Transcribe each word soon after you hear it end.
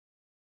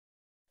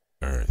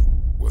Earth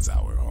was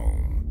our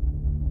home.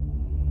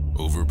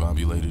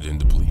 Overpopulated and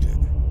depleted,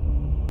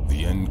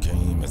 the end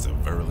came as a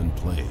virulent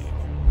plague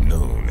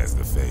known as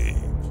the Phage.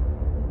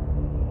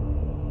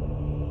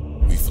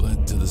 We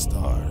fled to the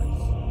stars,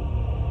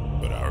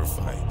 but our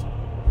fight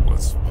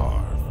was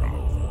far from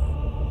over.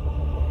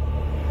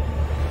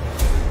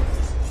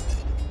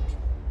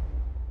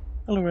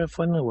 Hello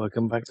everyone and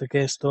welcome back to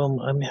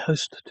Gearstorm. I'm your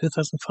host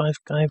 2005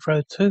 Guy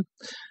Road 2.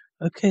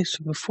 Okay,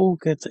 so before we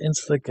get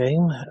into the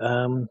game,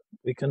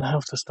 we're going to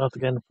have to start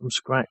again from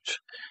scratch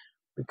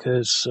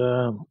because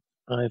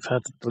I've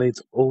had to delete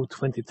all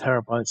 20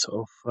 terabytes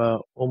of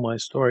all my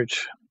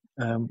storage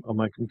on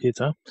my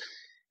computer,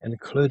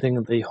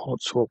 including the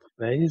hot swap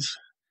bays,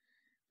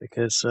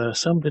 because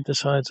somebody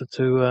decided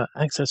to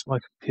access my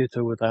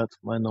computer without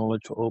my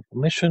knowledge or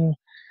permission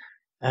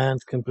and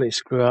completely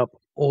screw up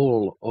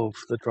all of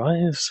the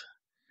drives.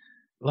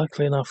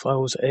 Luckily enough, I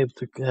was able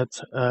to get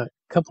a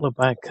couple of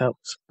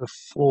backups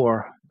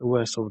before the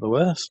worst of the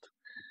worst.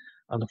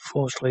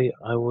 Unfortunately,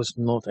 I was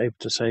not able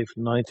to save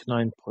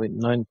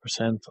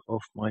 99.9%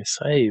 of my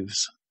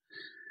saves.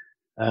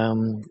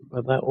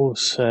 But that all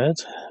said,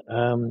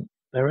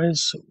 there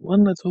is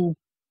one little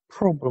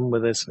problem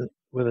with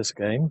this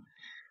game,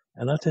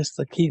 and that is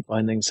the key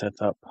binding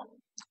setup.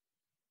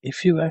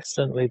 If you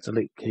accidentally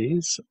delete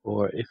keys,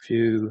 or if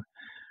you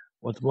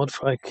want to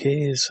modify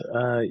keys,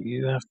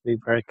 you have to be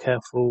very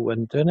careful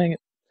when doing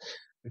it,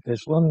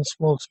 because one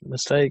small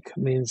mistake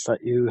means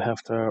that you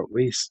have to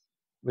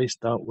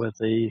restart with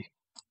the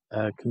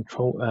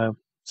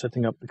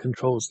setting up the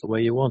controls the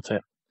way you want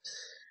it.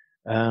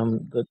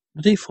 The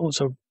defaults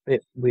are a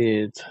bit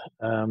weird,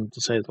 to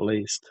say the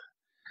least,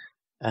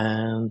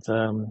 and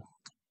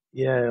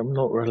yeah, I'm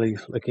not really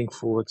looking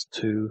forward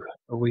to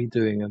a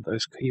redoing of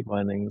those key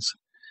bindings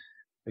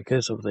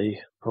because of the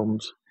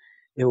problems.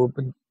 It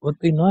would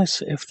be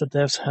nice if the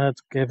devs had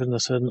given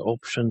us an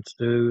option to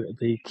do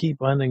the key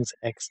bindings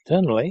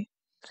externally,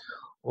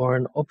 or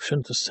an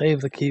option to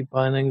save the key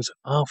bindings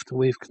after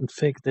we've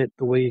configured it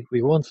the way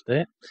we wanted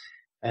it,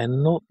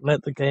 and not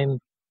let the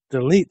game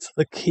delete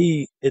the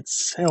key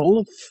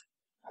itself.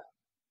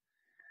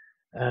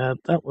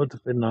 That would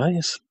have been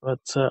nice,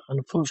 but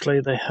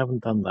unfortunately they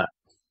haven't done that.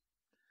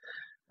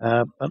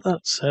 But that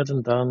said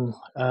and done,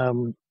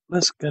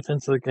 let's get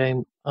into the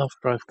game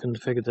after I've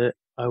configured it.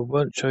 I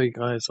won't show you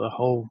guys the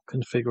whole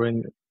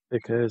configuring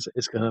because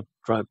it's going to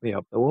drive me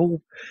up the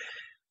wall.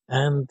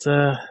 And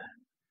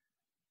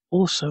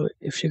also,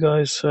 if you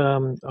guys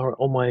are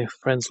on my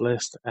friends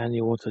list and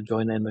you want to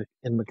join in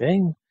the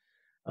game,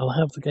 I'll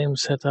have the game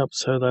set up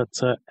so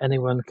that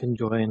anyone can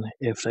join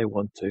if they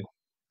want to.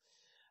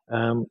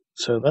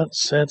 So that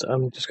said,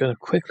 I'm just going to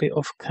quickly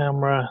off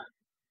camera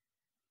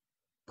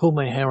pull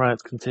my hair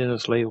out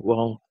continuously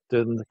while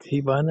doing the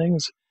key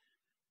bindings.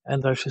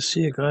 And I shall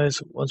see you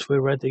guys once we're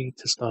ready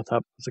to start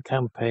up the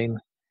campaign,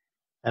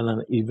 and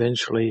then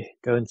eventually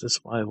go into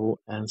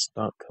survival and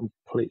start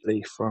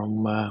completely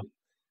from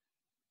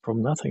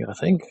nothing, I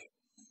think.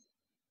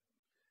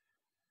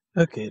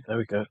 Okay, there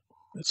we go.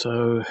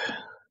 So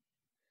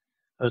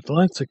I'd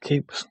like to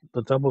keep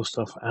the double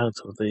stuff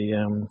out of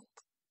the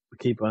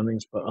key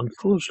bindings, but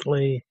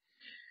unfortunately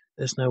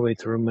there's no way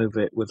to remove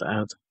it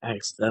without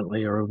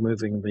accidentally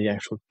removing the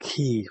actual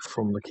key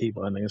from the key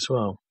binding as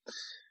well.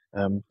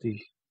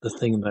 The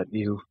thing that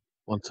you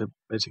want to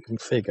basically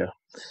configure.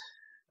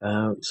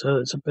 So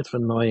it's a bit of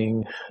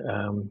annoying,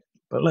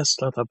 but let's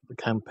start up the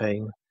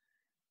campaign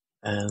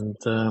and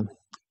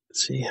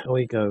see how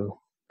we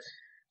go.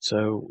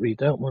 So we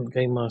don't want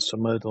Game Master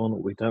mode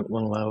on, we don't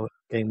want to allow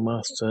Game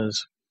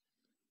Masters.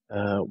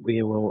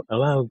 We will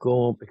allow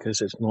gore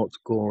because it's not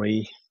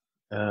gory,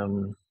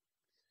 and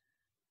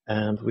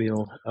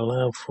we'll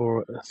allow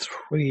for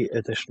 3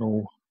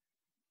 additional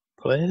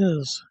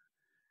players.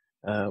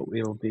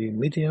 We'll be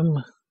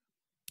medium.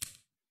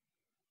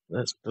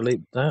 Let's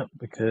delete that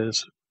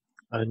because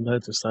I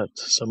noticed that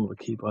some of the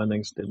key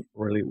bindings didn't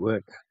really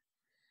work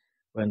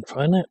when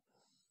trying it.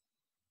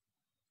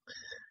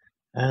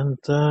 And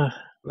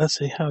let's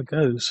see how it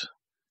goes.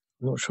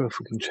 I'm not sure if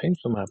we can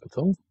change the map at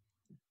all.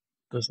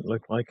 Doesn't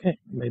look like it.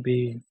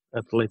 Maybe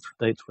at a later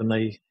date when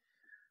they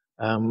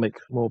make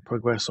more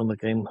progress on the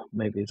game,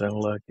 maybe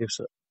they'll give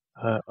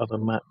other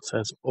maps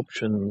as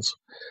options.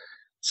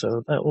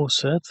 So that all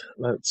said,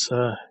 let's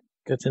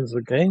get into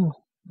the game,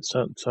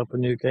 start up a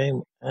new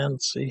game, and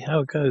see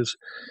how it goes.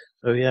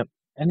 So yeah,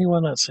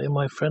 anyone that's in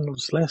my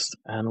friends list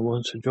and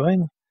wants to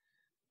join,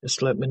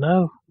 just let me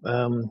know,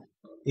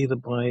 either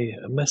by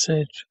a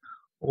message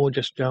or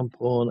just jump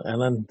on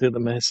and then do the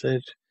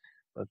message.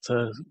 But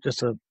just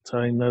so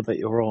I know that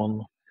you're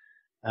on.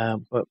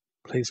 But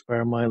please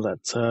bear in mind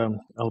that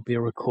I'll be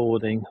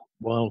recording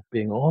while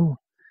being on,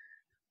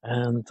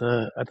 and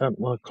I don't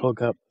want to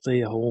clog up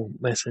the whole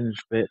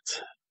message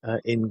bit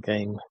in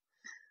game,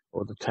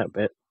 or the chat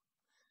bit.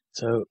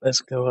 So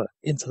let's go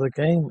into the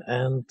game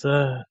and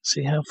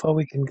see how far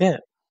we can get.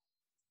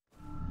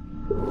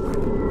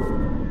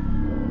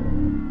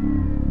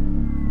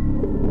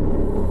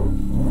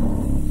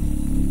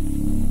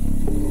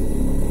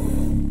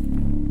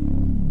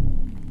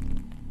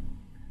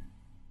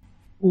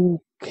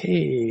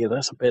 Okay,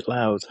 that's a bit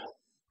loud.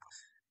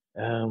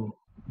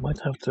 Might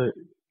have to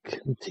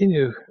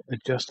continue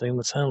adjusting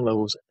the sound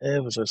levels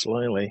ever so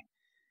slightly.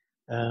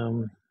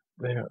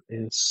 Where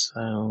is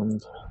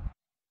sound?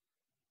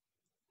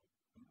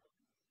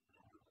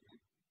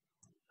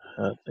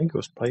 I think it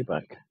was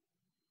playback.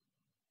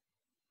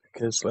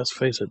 Because let's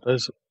face it,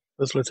 those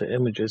little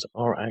images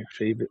are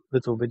actually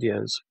little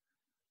videos.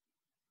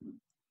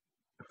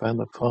 I found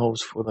the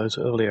files for those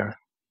earlier.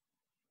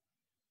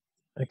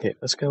 Okay,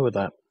 let's go with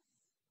that.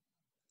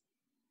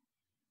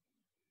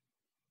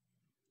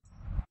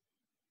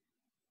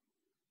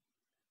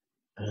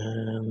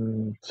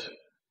 And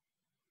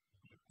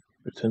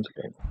return to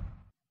game.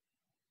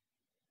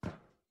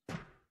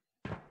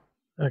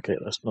 Okay,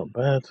 that's not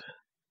bad.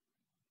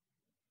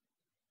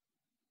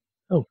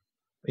 Oh,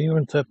 when you're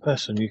in third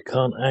person, you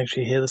can't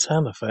actually hear the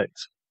sound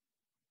effects.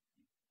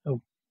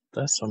 Oh,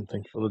 that's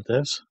something for the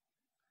devs.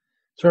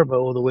 Sorry about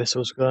all the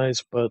whistles,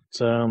 guys, but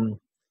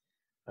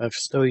I've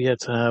still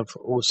yet to have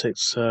all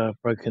 6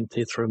 broken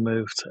teeth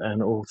removed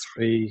and all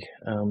 3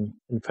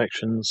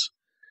 infections,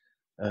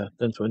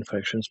 dental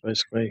infections,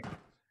 basically.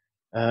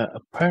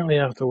 Apparently,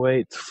 I have to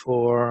wait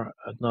for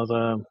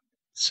another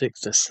 6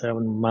 to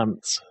 7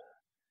 months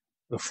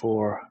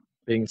before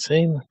being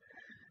seen.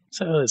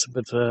 So it's a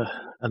bit of an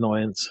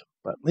annoyance,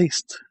 but at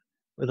least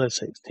with those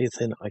 6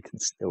 teeth in, I can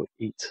still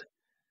eat.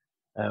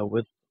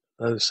 With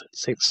those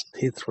 6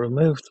 teeth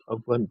removed, I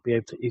won't be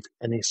able to eat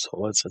any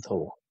solids at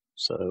all.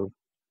 So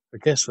I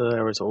guess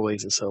there is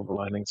always a silver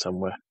lining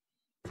somewhere.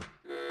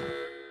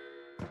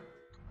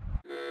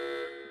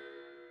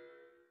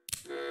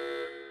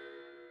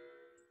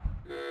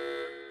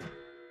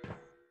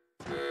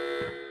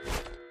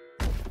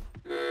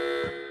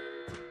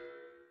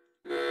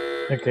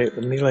 Okay,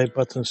 the melee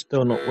button's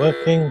still not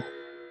working.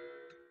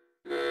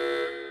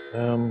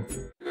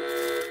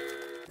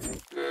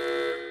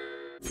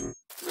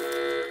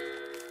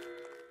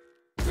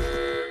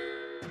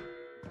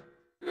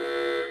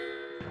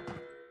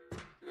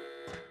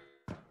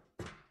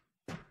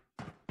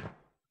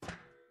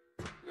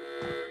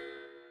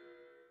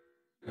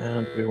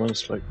 And we want to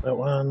select that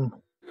one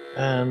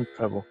and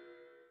travel.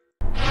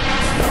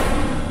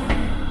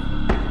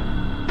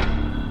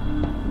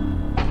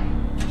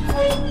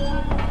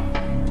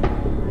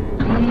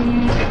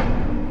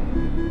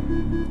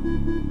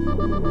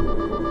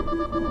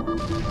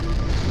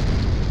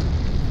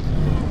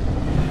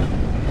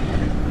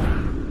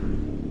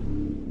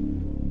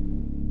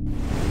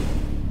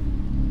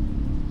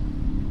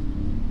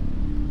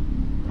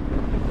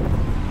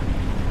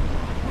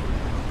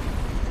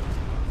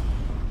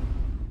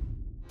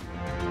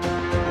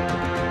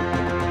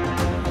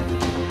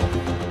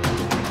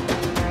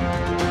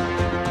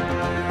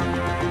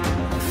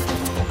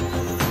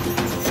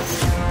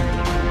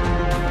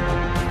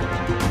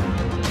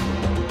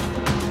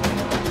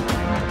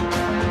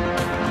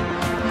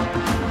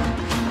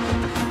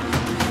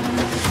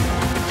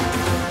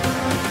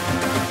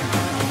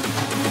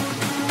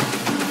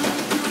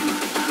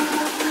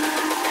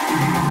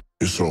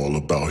 It's all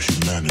about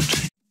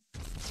humanity.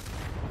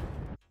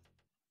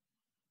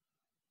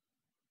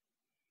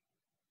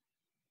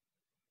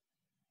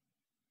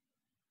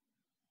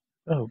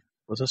 Oh,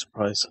 what a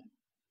surprise.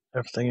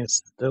 Everything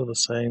is still the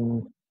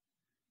same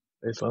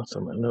as last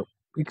time. And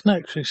we can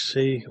actually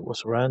see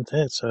what's around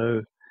here.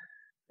 So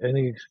the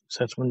only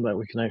settlement that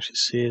we can actually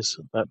see is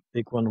that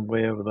big one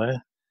way over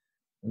there.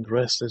 And the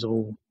rest is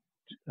all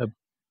a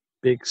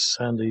big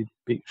sandy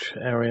beach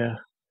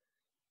area.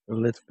 A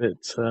little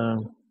bit,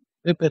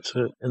 in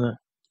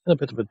a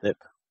bit of a dip.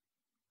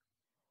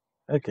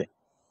 Okay.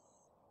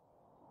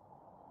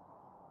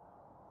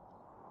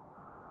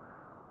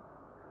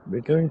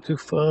 We're going too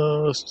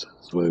fast.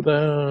 Slow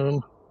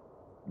down.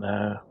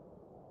 Nah.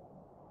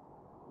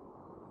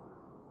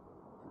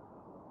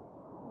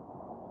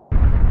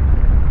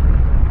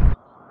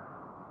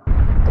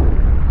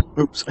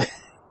 Oops.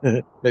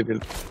 Maybe.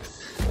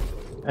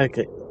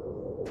 Okay.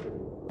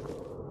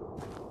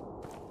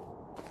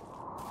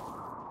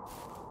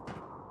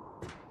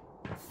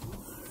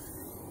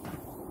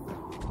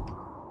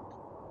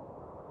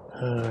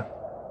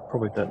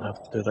 Probably don't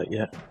have to do that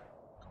yet.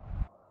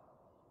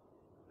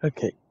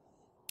 Okay.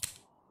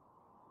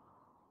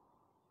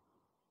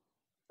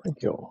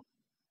 Thank you all.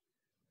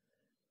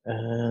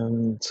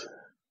 And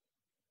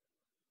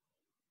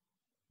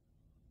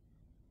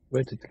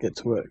where did you get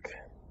to work?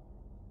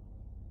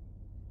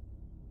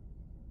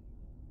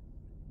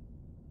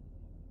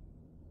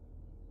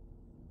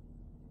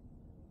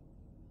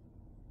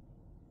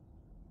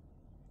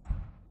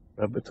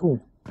 Grab a tool.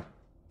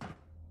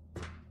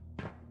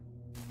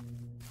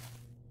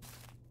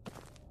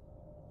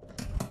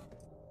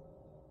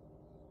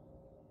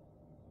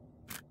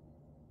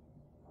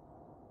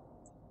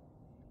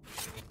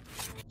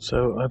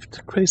 So I've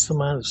decreased the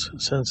mouse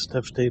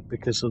sensitivity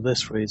because of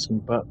this reason,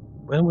 but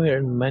when we're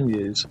in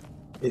menus,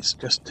 it's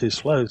just too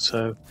slow.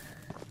 So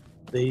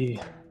the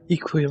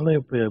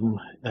equilibrium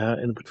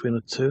in between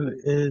the two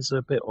is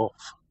a bit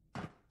off.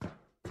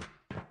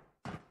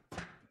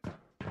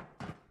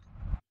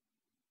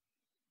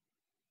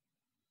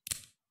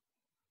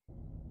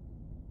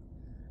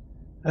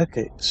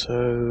 Okay,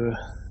 so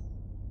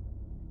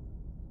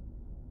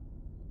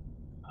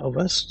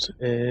harvest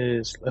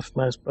is left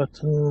mouse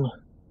button,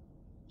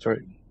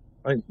 sorry,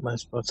 right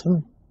mouse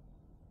button.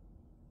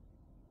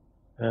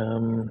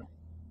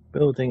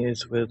 Building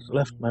is with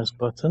left mouse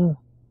button.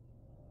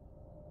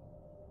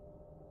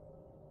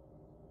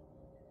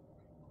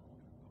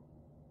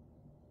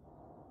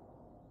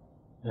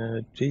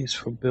 G is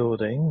for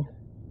building.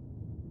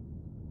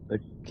 The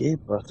gear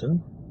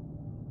button.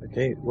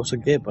 Okay, what's a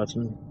gear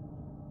button?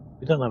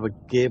 We don't have a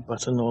gear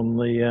button on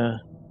the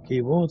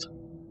keyboard.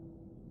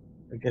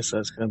 I guess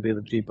that's going to be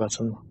the G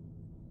button.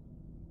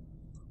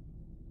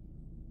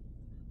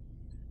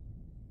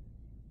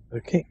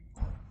 Okay.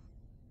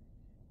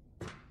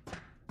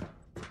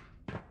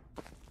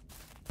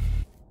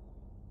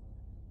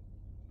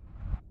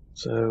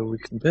 So we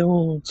can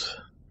build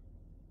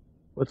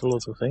with a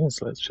lot of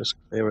things. Let's just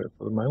clear it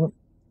for the moment.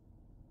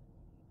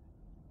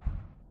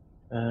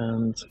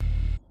 And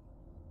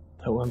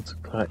that one to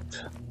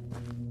collect.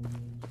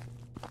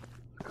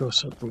 Of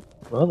course, I'd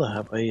rather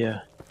have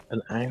a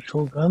an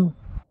actual gun.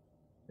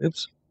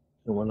 Oops,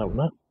 don't want to open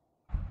that.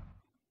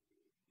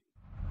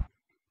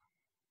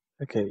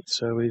 Okay,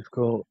 so we've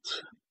got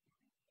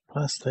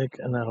plastic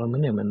and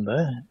aluminium in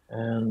there,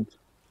 and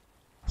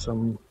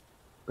some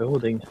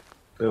building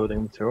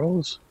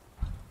materials.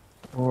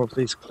 More of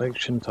these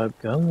collection type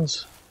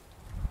guns,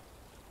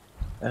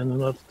 and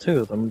another 2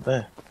 of them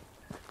there.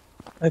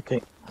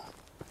 Okay.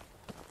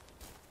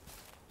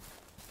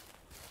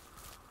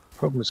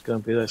 Problem is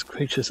going to be those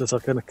creatures that are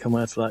going to come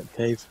out of that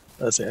cave.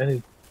 That's the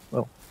only,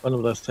 well, one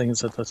of those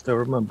things that I still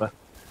remember.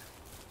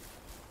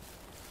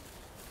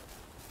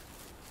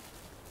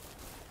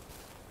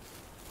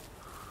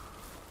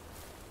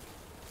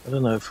 I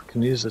don't know if we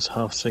can use this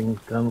half-swing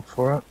gun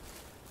for it.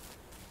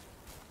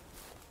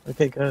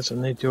 Okay guys, I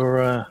need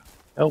your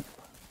help.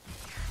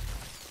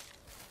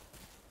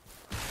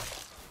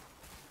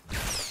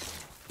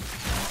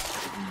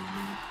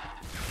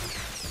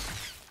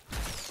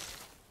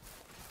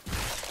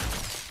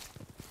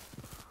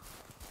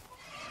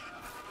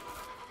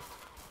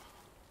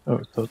 Oh,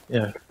 I thought,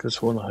 yeah,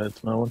 because one I heard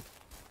no one.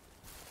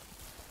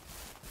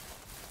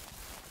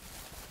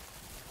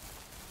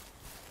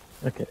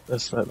 Okay,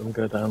 let's let them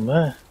go down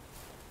there.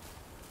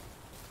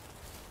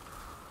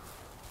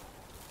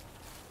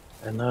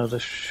 And now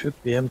this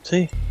should be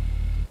empty.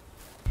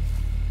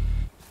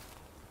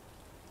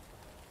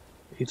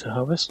 Eat a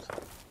harvest.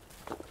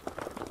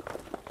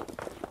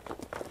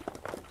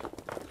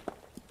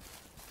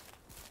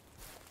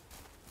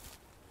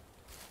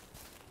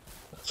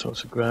 Let's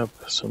also grab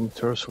some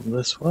materials from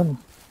this one.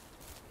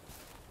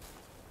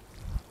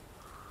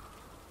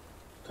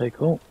 Take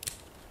all.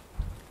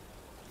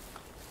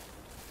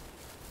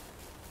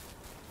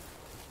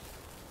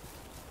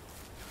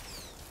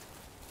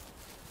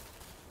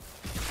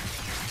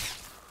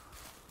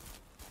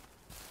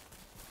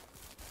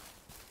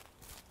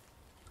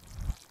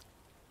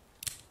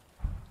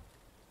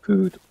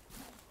 Food.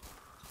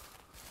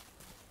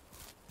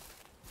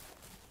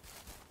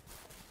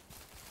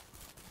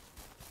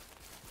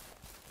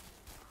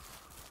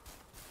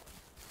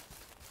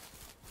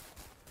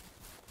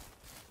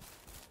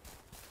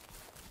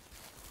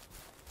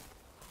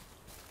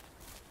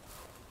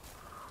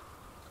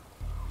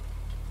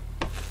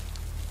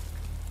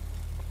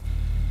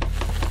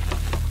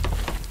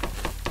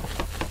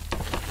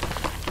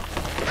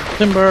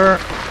 Timber.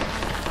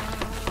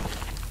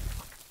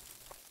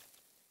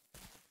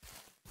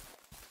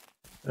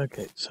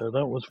 Okay, so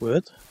that was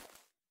wood.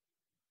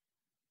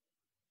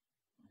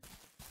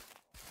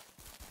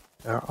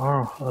 There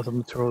are other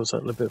materials a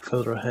little bit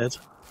further ahead,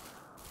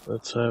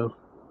 but I'd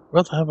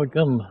rather have a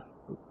gun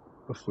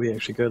if we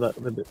actually go that a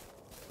little bit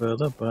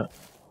further, but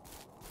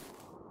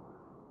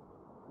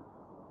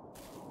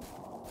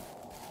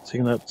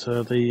seeing that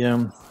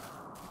the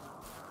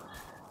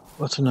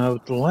button I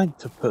would like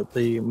to put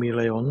the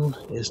melee on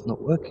is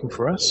not working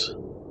for us.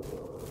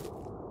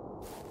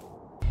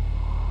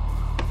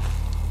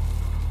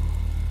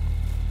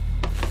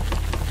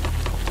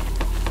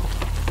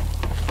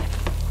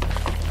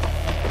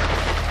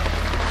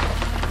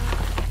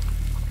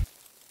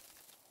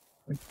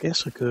 I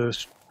guess I could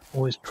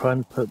always try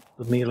and put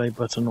the melee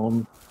button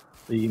on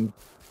the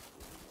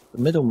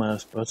middle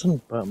mouse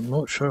button, but I'm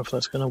not sure if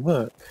that's going to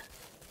work.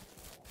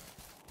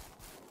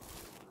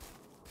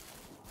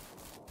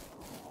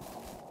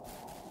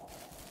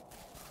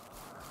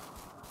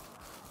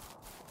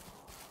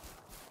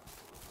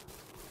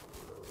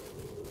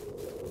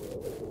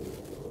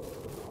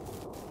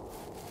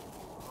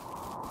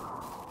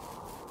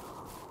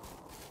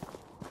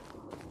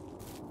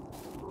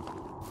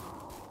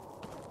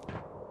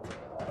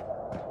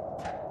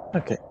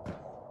 Okay,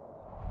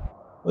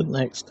 what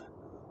next?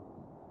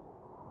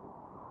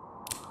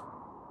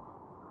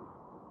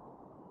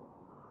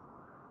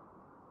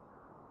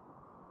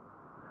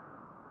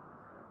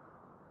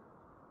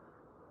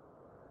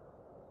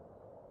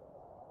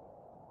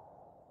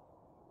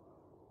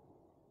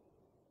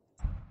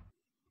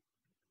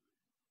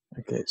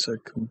 Okay, so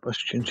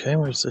combustion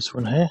chamber is this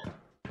one here.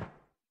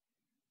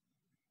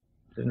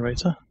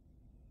 generator.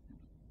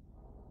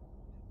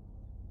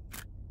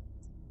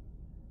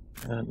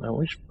 And now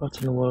which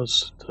button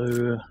was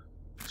to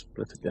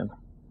split again?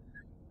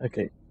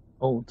 Okay,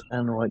 Alt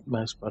and right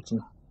mouse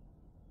button.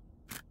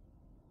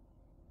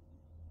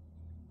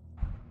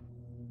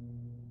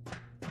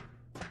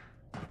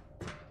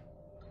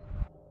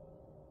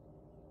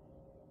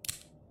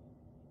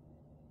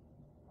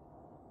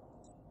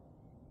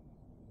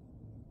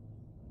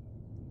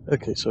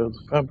 Okay, so the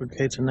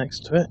fabricator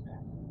next to it.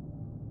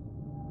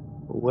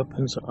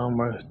 Weapons,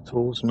 armor,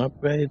 tools, and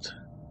upgrade.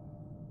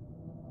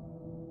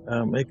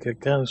 Make a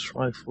Gauss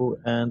rifle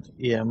and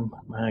EM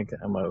mag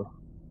ammo.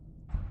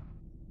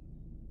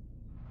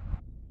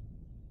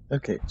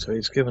 Okay, so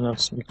he's given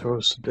us some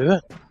tools to do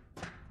it.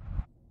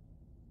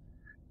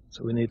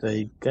 So we need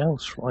a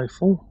Gauss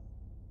rifle.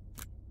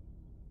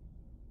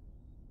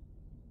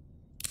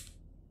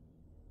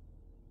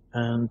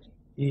 And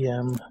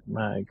EM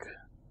mag.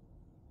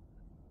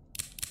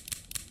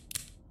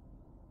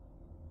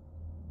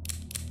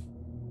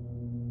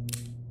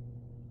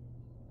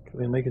 Can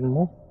we make any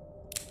more?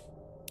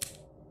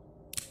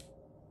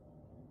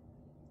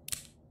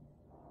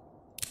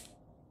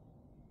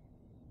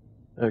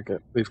 Okay,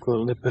 we've got a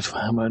little bit of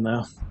ammo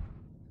now.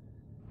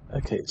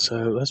 Okay, so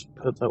let's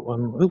put that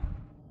one. Oop.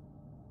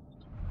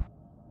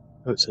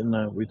 Oh, it's in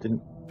now. We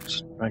didn't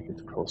just drag it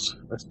across.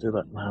 Let's do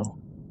that now.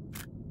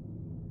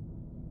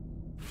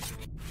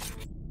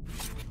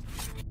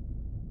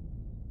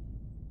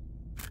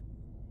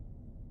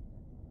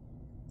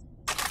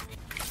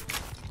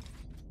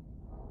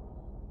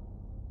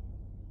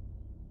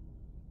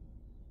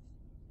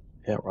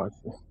 Yeah,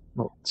 rifle.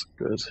 Not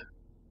good.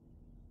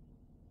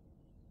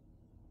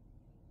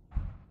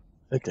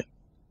 Okay.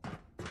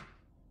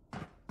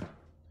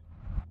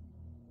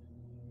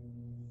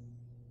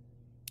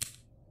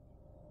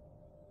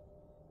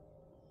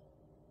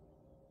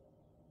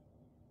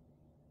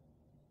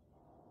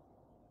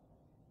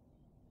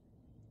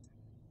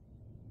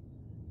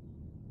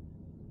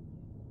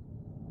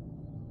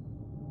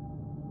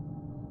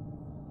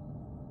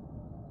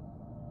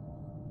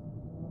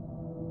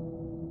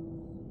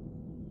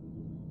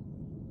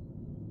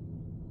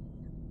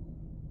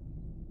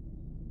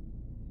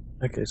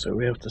 Okay, so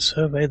we have to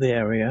survey the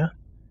area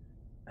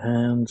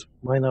and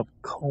mine up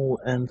coal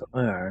and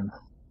iron.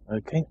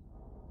 Okay.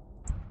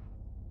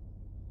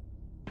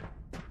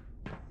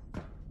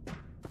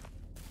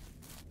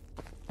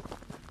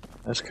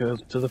 Let's go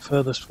to the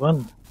furthest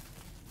one.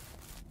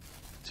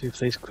 See if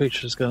these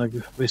creatures are going to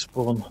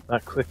respawn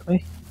that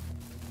quickly.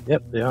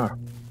 Yep, they are.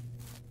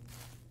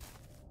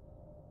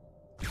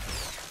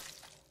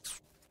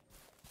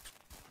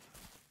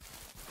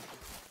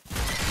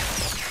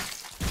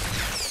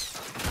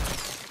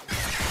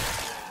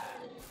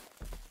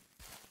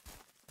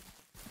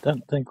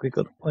 Don't think we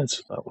got the points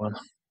for that one.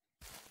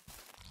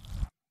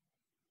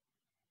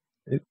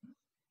 Oop.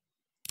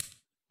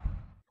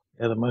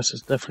 Yeah, the mouse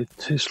is definitely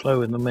too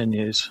slow in the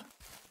menus.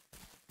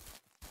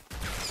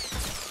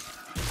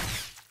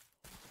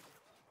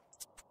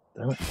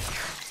 Damn it.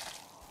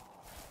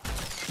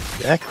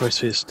 The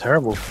accuracy is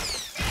terrible.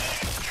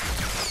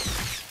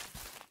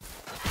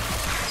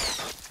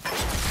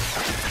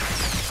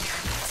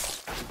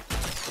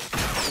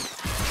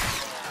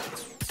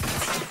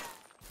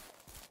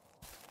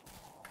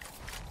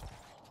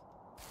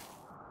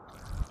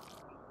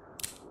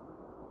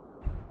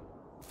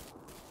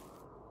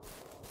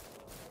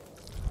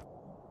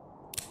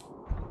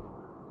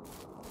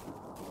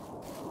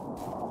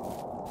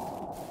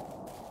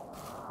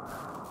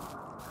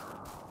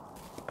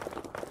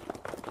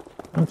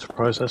 I'm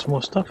surprised there's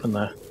more stuff in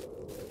there.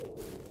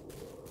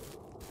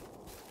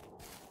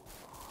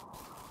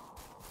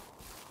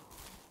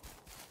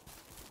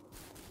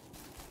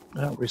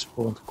 That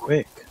respawned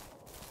quick.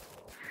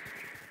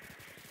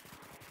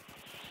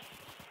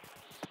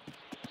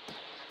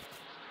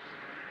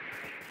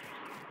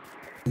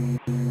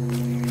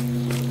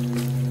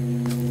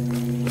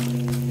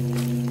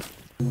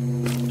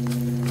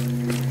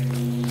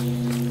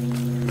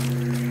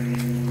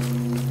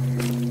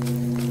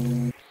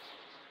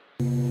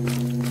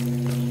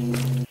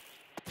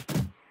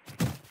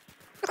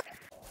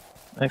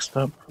 Next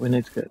up, we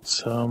need to get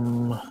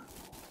some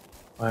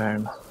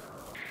iron.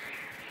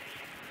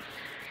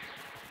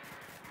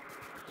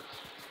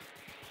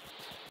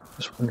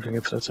 Just wondering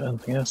if there's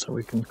anything else that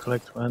we can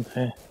collect around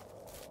here.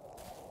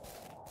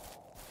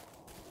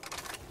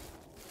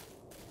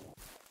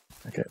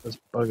 Okay, there's a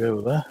bug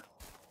over there.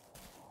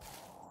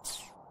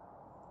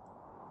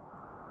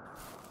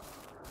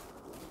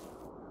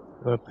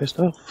 Are I pissed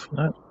off?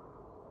 No.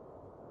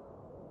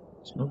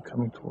 It's not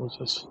coming towards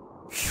us.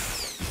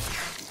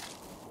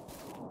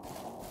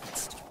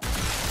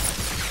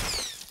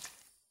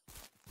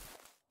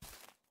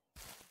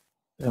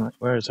 Damn it,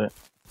 where is it?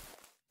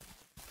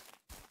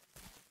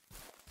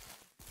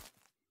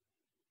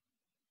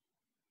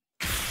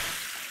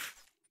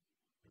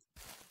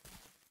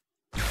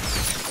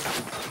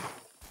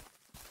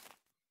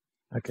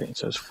 Okay,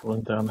 so it's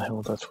falling down the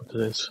hill, that's what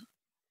it is.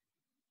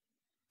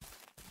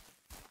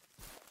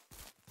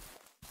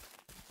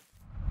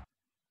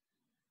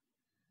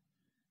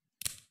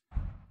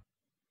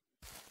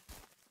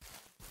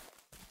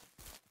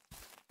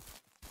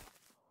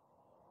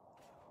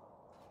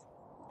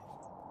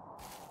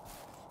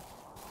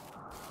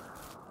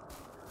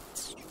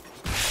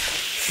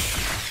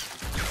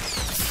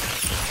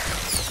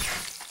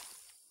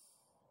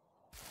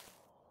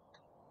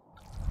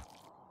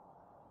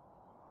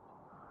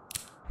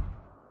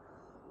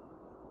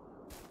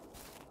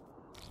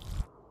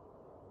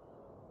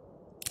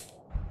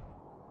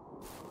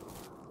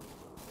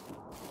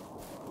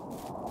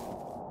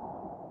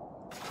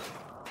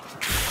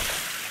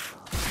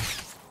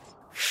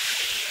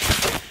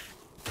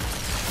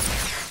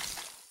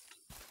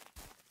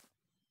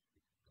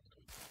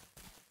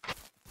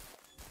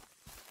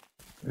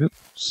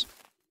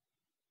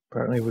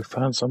 Apparently we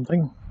found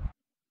something.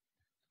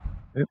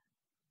 Oop.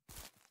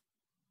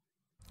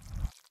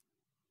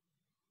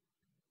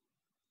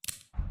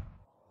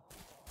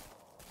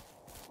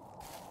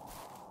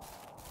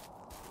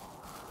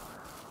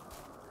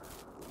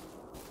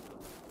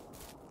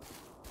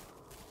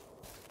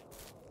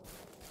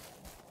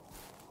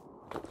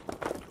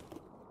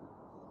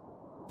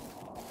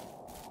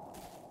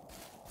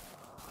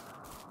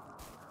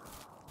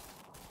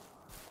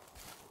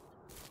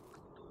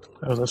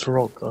 Oh, that's a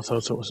rock. I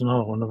thought it was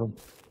another one of them.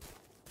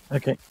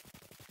 Okay.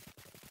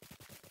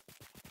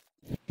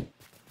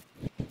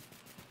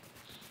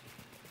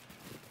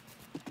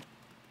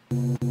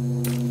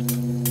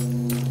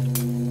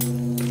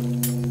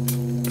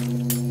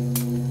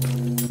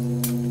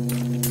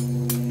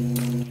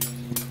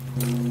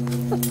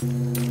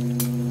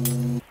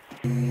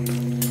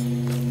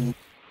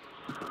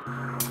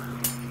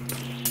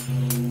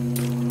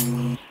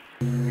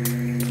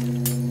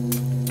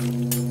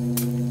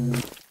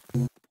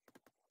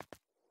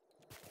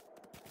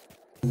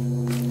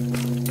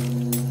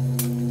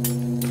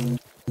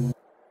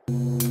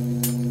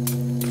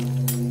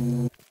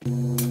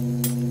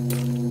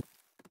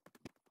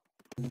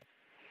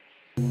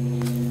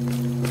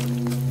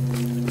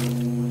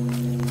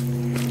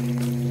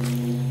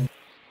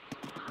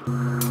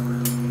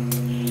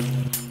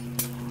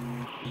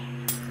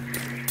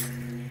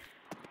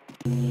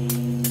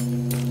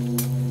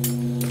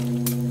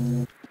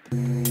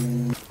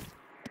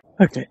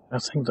 Okay, I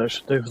think that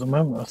should do for the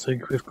moment. I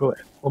think we've got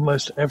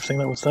almost everything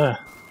that was there.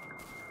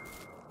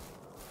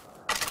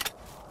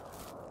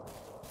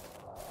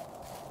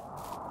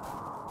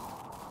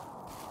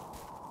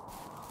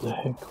 The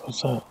heck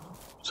was that?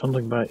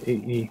 Something about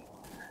EE.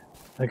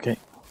 Okay.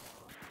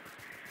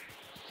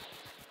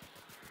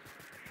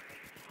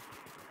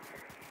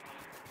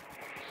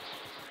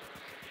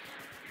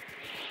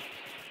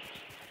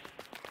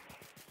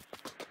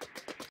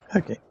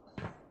 Okay.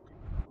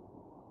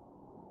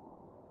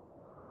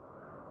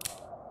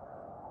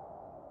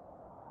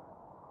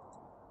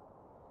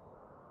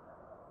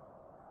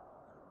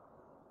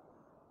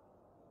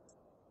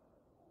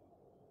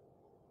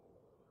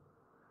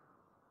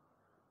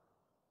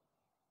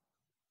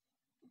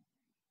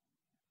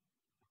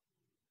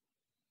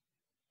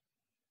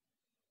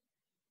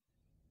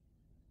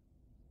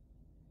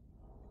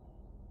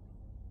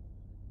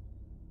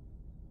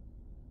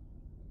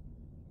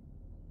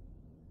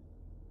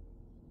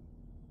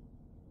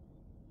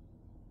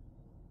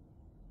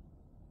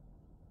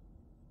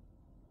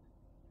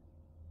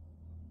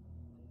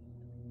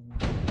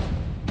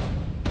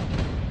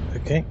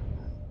 Okay.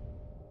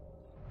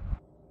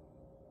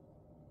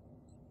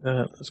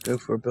 Let's go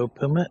for a build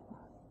permit.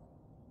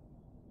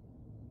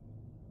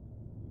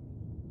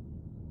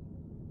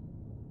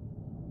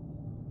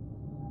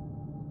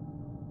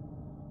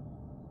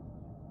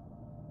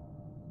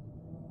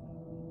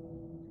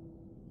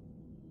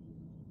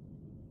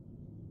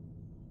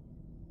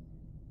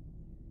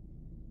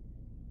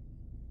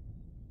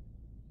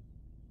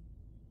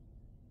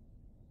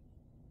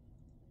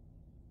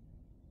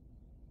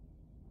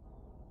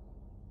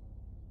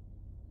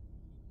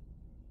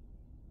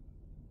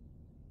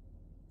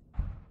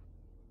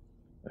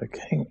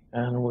 Okay,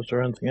 and was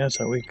there anything else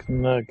that we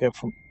can get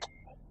from...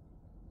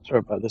 Sorry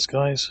about this,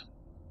 guys.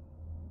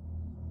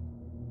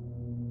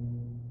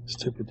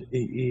 Stupid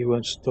EE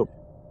won't stop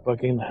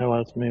bugging the hell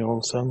out of me all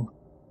of a sudden.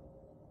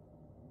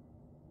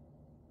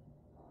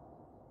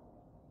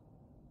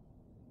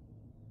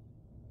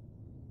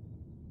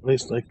 At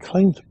least they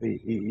claim to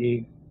be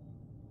EE,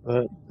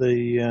 but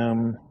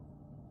the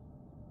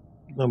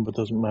number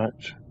doesn't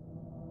match.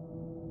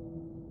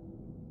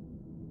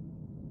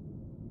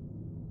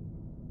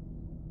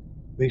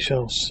 We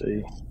shall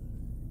see.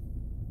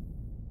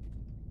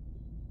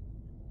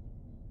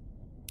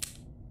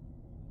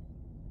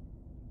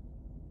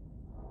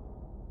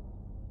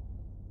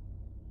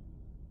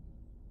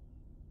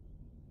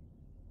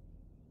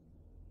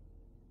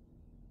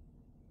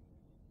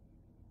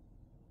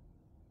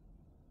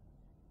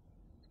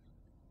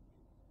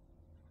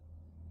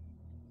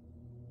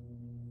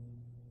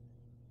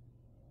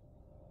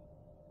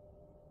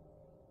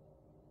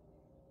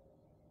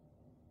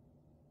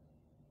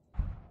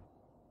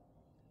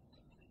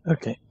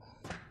 Okay,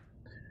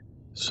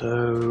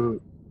 so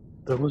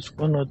there was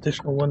one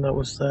additional one that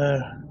was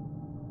there.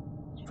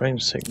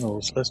 Strange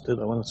signals. Let's do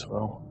that one as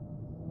well.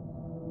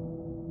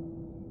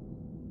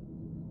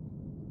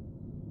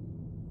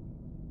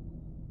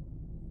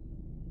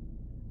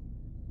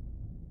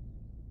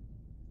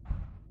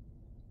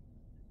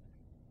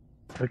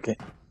 Okay.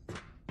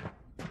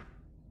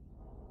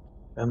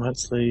 And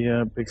that's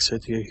the big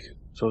city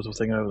sort of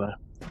thing over there.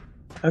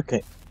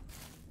 Okay.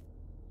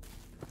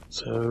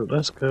 So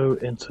let's go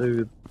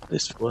into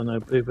this one, I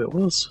believe it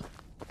was.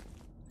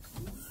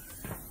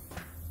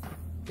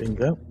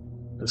 Bingo.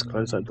 Let's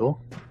close that door.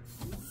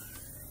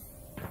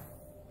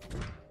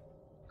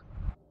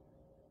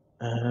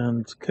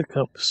 And cook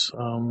up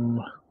some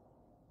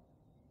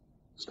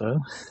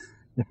stone.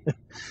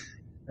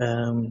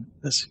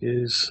 Let's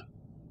use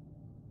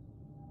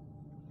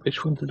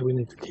Which one did we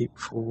need to keep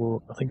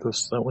for? I think it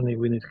was that one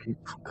we need to keep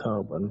for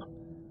carbon.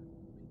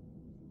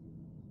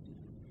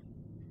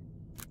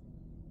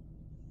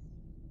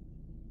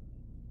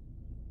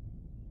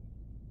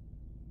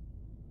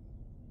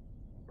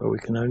 But we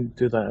can only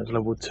do that at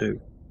level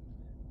 2.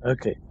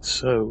 Okay,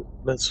 so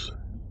let's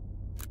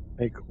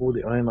make all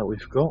the iron that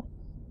we've got.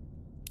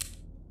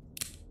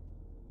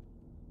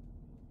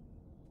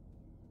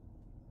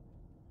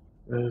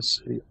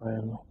 There's the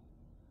iron.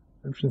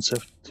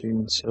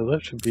 117, so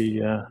that should be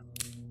a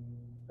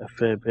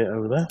fair bit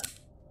over there.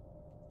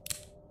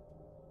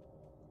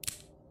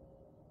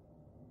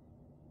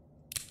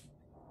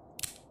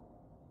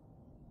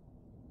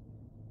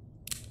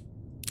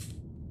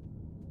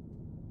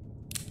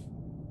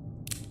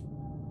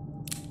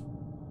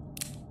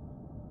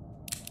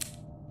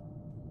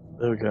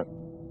 There we go.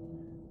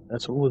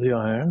 That's all the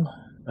iron.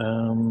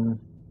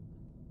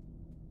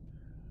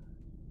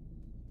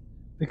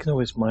 We can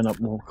always mine up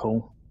more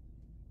coal.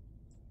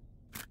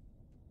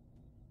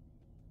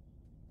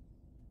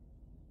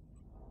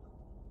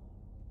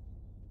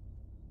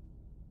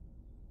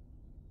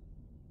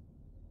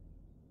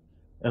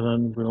 And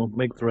then we'll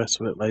make the rest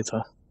of it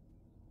later.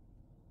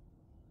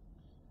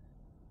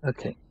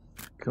 Okay,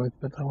 can we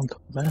put that on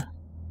top of there?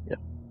 Yep.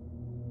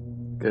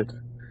 Good.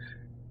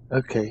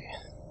 Okay.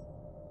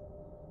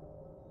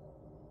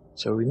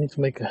 So we need to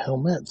make a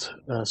helmet,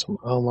 some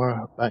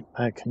armor,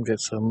 backpack, and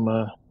get some,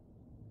 I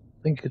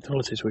think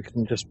utilities we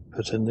can just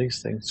put in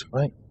these things,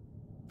 right?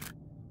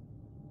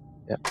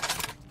 Yep.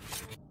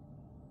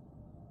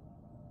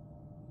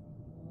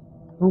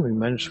 Oh, we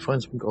managed to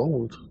find some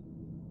gold.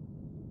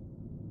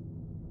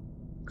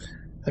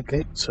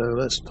 Okay, so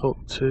let's talk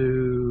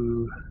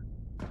to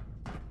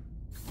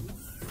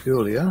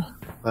Julia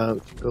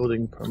about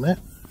building permit.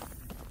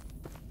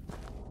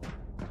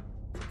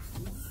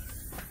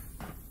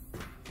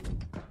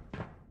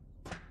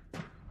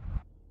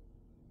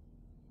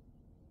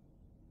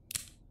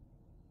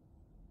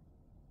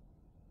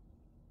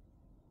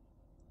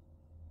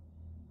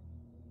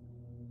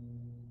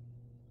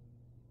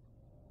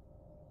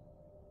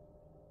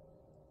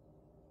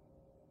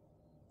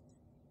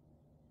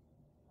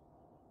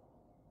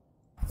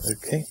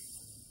 Okay.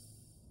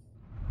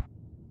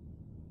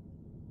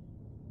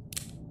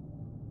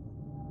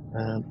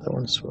 And that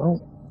one as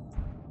well.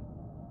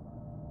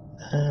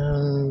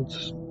 And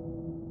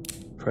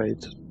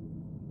trade.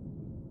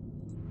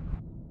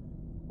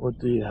 What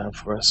do you have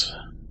for us?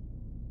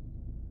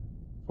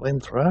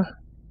 Flamethrower,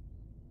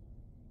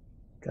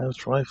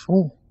 gas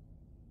rifle,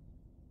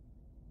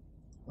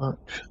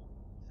 Arch,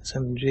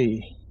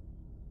 SMG.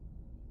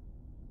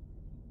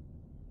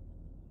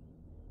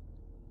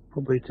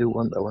 Probably do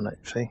want that one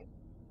actually.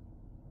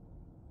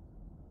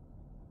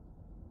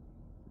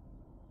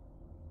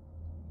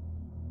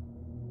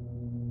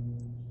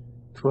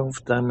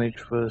 $12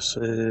 damage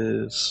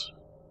versus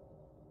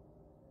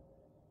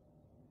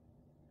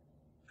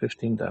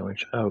 15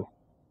 damage. Oh.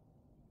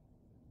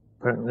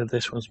 Apparently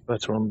this one's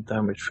better on the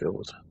damage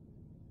field.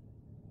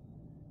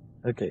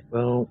 Okay,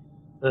 well,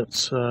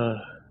 let's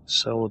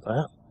sell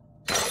that.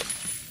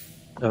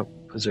 Oh,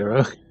 for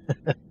 0.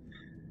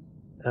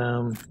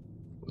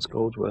 What's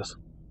gold worth?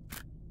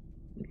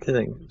 You're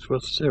kidding, it's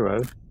worth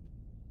 0.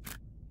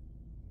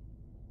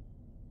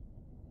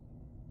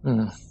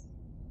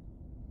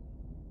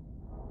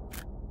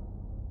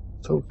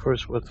 Sulfur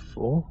is worth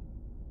 4.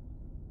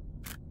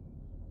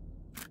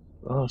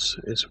 Glass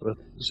is worth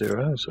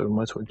 0, so we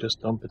might as well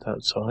just dump it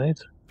outside.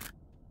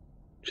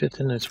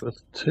 Chitin is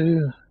worth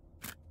 2.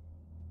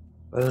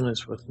 Bone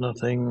is worth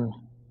nothing.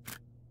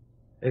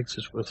 Eggs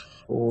is worth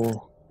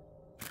 4.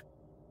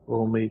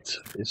 Raw meat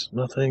is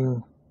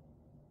nothing.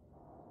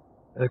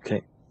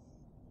 Okay.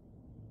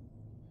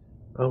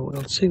 Well,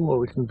 we'll see what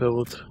we can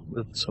build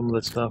with some of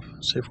this stuff.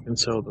 See if we can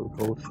sell the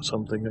gold for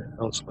something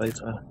else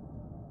later.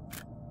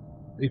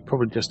 We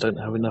probably just don't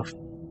have enough.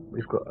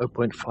 We've got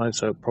 0.5,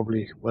 so it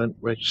probably won't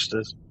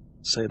register to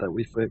say that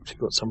we've actually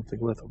got something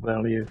worth of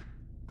value.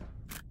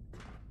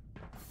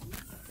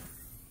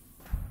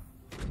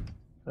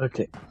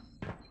 Okay.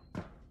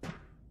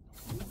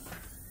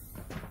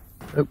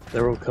 Oh,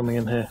 they're all coming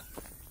in here.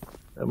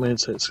 That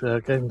means it's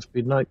going to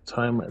be night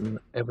time and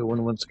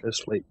everyone wants to go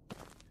sleep.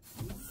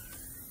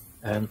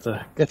 And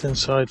get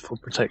inside for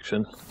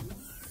protection.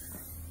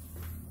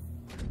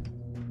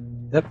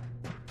 Yep,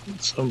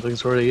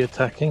 something's already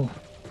attacking.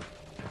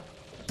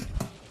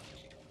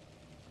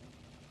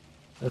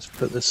 Let's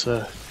put this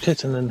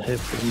chitin in here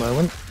for the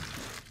moment.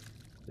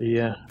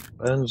 The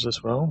bones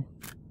as well.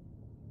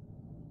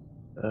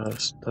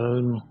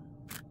 Stone.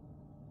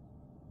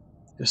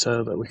 Just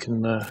so that we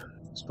can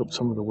stop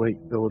some of the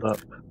weight build up.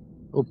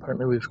 Oh,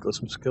 apparently we've got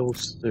some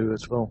skills to do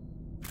as well.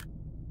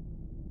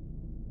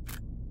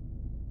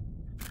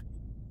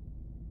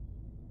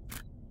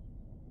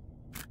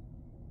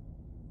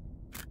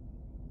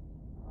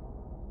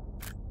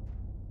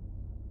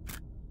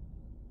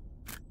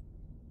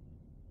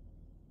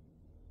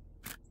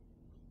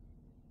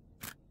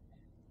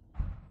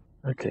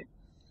 Okay,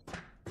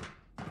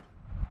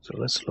 so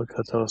let's look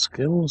at our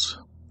skills.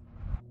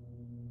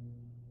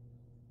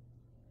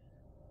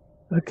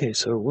 Okay,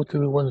 so what do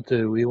we want to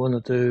do? We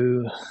want to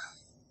do...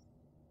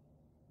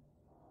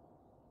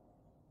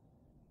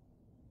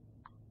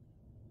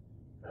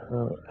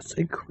 I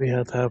think we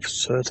had to have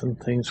certain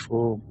things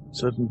for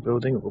certain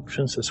building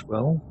options as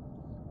well.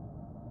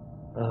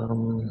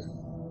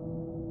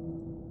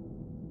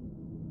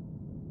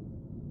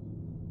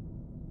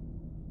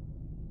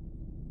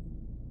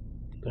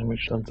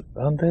 Damage done to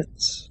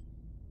bandits.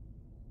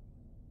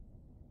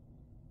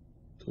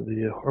 To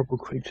the horrible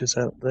creatures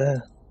out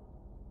there.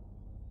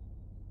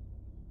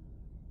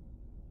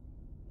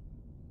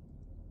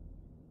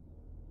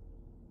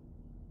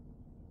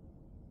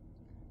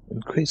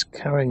 Increase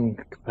carrying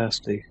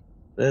capacity.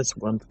 There's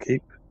one to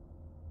keep.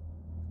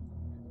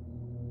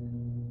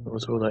 I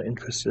was all that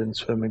interested in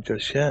swimming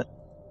just yet.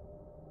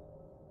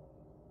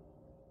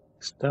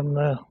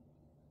 Stamina.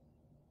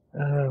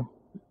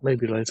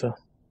 Maybe later.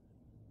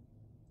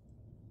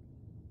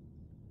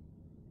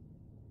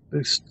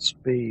 Boost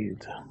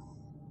speed.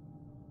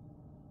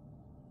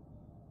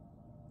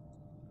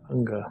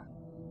 Hunger.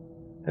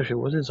 Actually,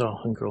 what is our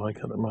hunger like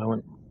at the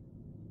moment?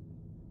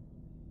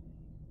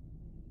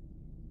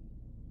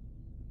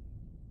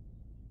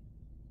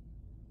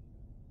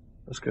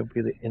 That's going to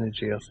be the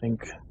energy, I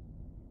think.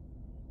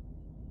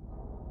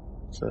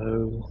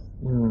 So,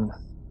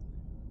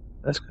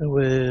 let's go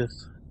with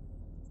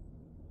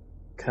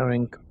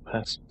carrying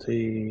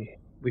capacity.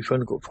 We've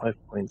only got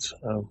 5 points.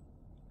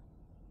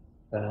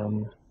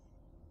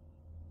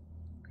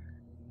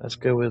 Let's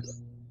go with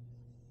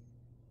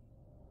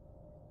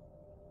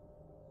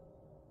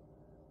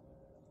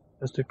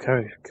let's do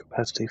carry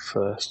capacity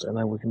first, and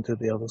then we can do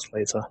the others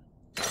later.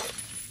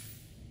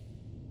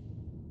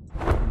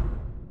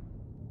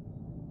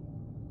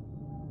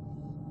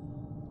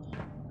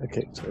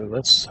 Okay, so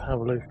let's have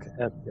a look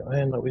at the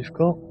iron that we've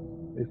got.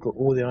 We've got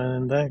all the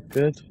iron in there,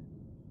 good.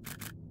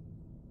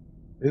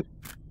 Oop.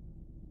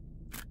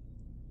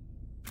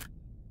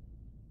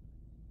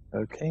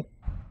 Okay.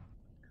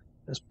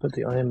 Let's put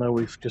the iron that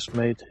we've just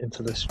made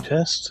into this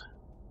chest.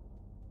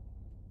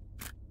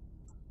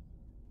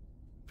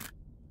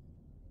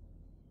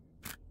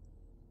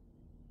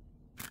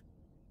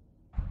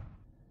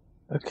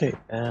 Okay,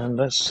 and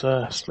let's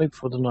sleep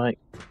for the night.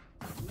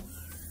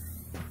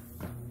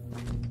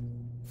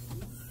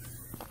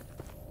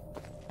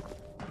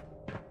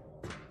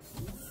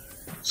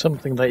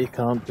 Something that you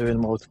can't do in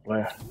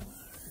multiplayer.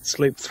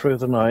 Sleep through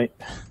the night.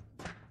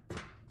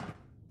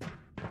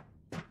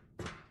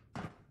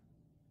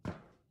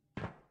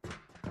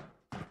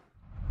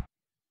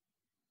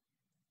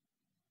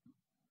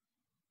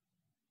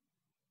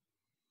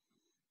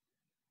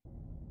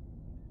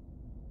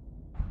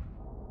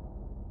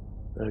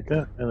 There we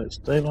go, and it's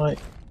daylight.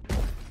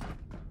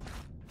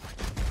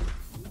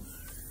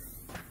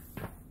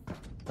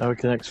 Now we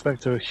can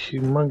expect a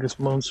humongous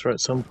monster at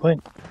some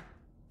point.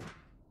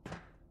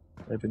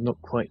 Maybe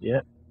not quite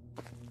yet.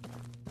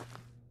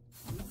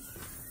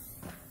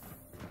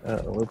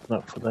 I'll open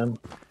up for them.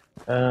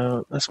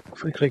 Let's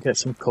quickly get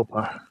some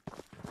copper.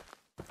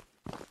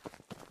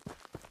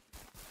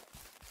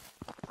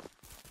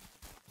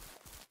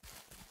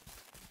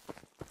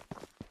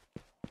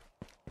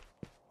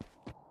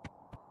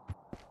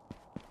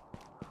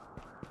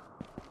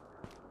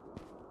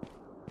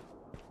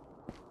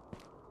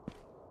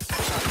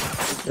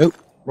 Oh,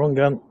 wrong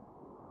gun.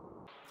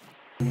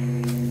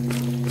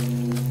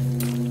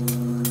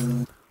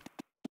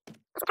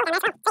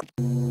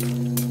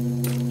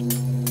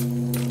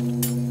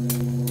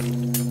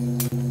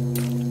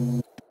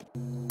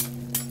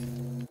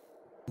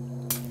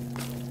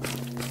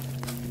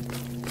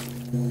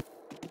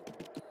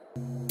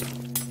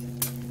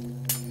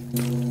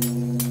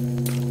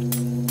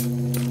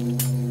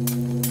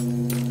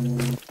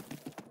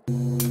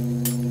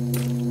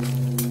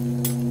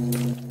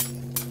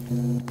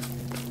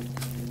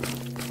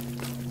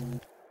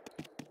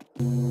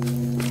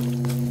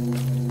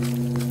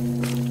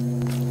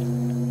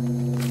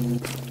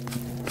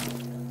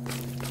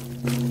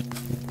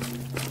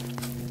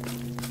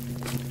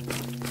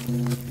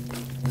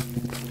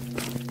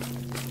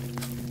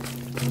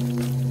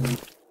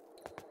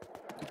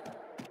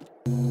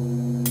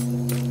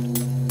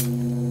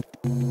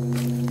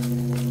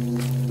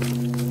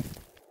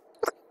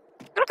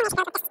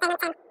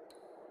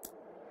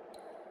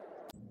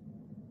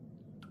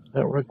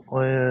 That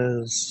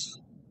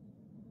requires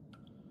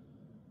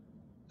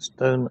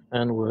stone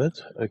and wood,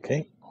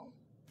 okay.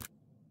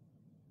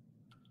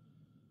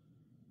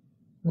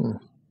 Some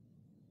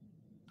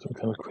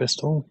kind of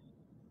crystal.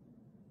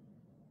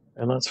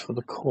 And that's for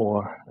the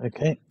core,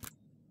 okay.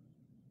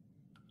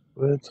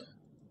 Wood,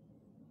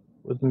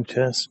 wooden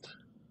chest.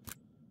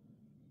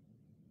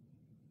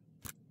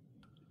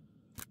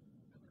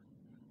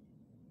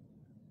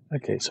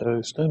 Okay,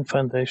 so stone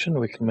foundation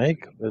we can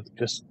make with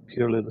just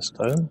purely the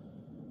stone.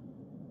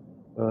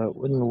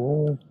 Wooden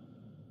wall.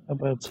 How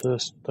about a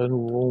stone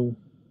wall?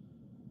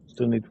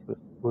 Still need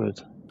wood.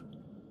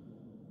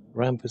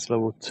 Ramp is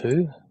level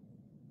 2.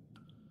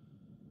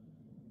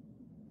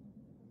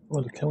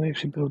 Well, can we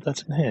actually build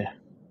that in here?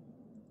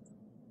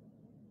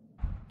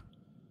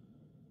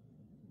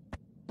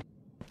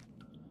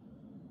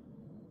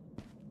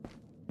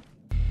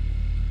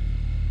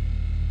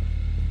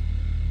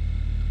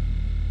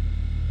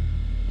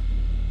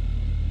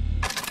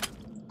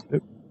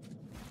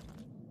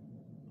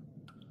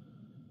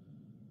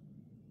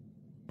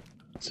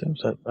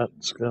 Seems that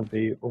that's going to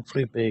be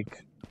awfully big.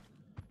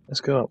 Let's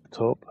go up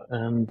top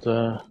and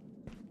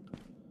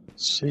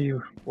see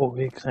what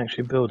we can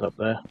actually build up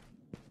there.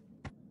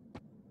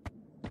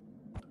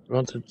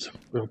 Granted,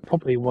 we'll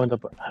probably wind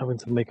up having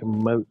to make a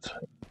moat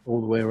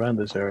all the way around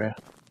this area.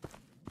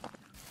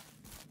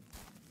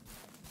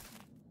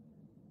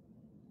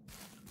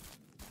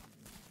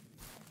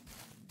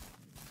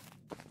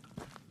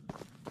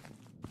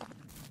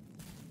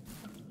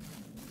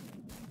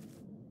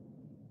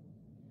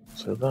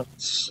 So that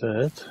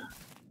said,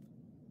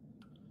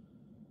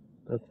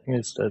 that thing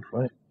is dead,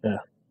 right? Yeah,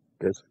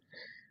 good.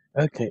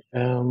 Okay,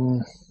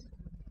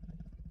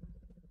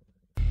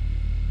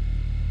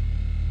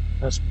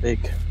 that's big.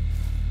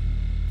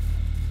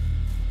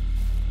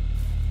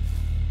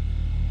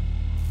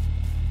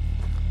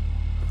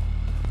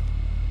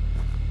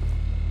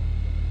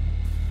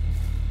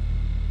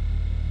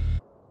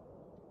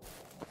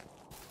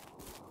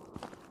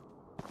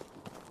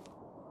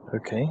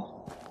 Okay.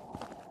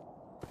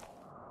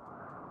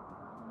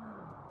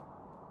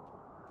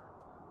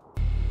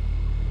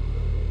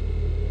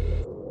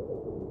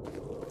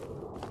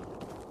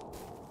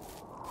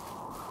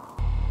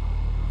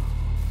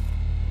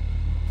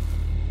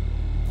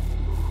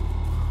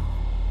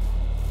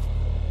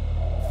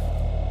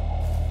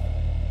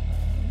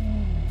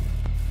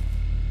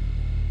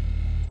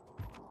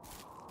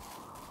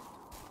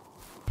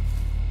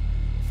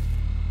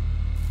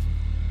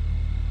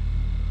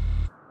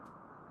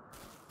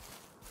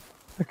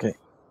 Okay.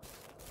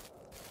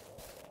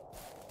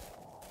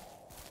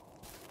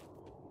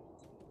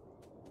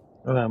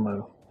 No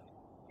ammo.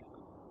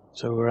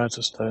 So we're out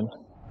of stone.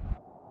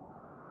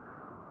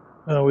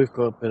 Oh, we've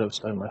got a bit of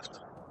stone left.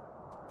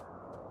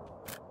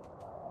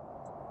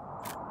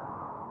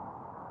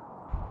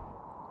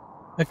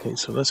 Okay,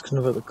 so let's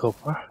convert the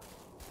copper.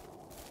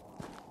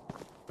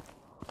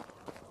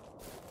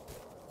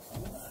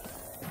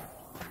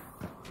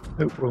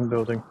 Oh, wrong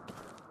building.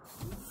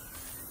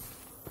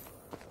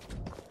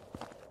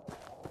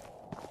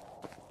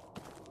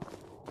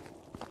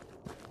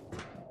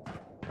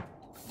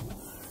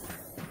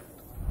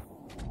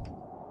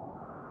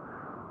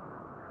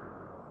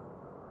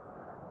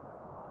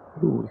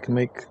 Ooh, we can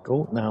make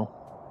gold now.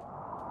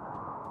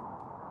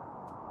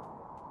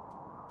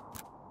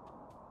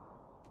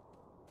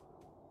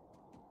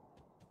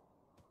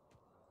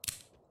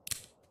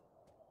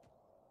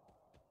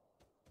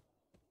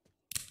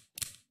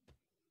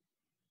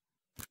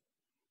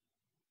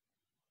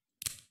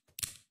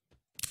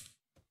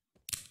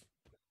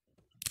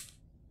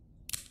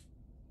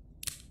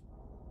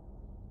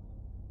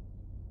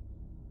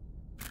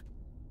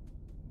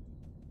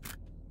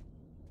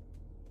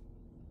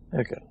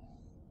 Okay.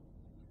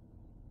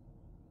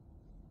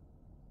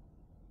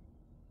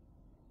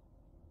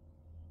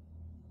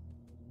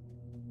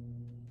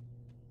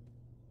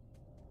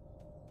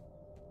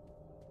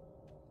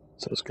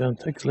 So it's going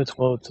to take a little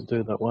while to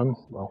do that one,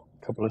 well,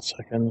 a couple of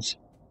seconds.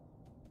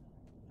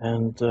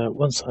 And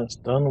once that's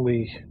done,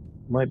 we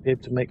might be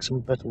able to make some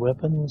better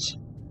weapons.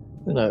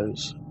 Who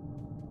knows?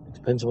 It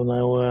depends on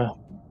our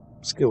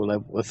skill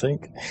level, I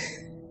think.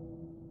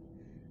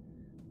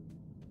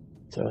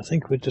 So I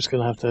think we're just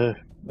going to have to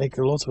make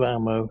a lot of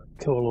ammo,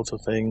 kill a lot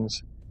of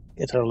things,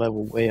 get our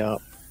level way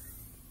up,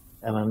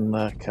 and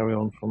then carry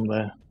on from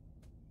there.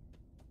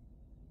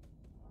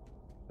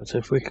 But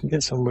if we can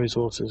get some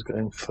resources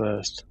going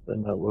first,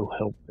 then that will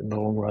help in the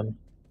long run.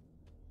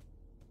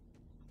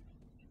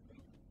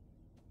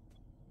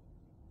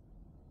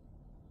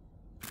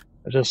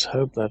 I just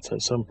hope that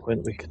at some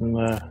point we can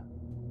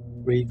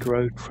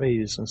regrow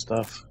trees and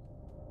stuff.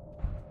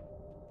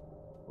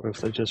 Or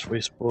if they just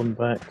respawn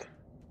back.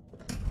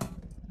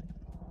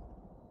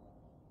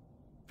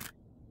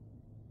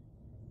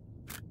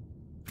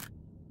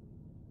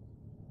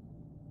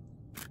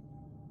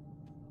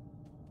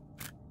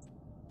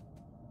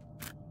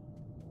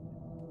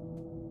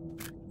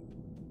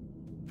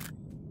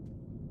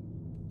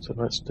 So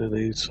let's do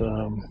these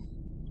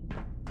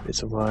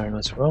bits of iron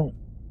as well.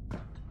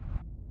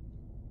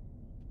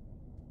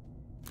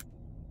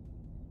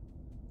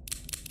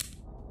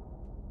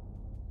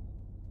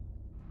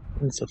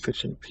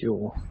 Insufficient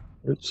fuel.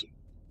 Oops.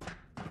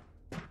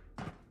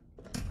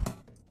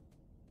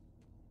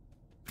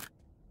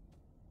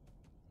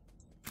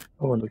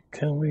 I wonder,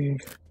 can we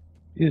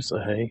use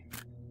the hay?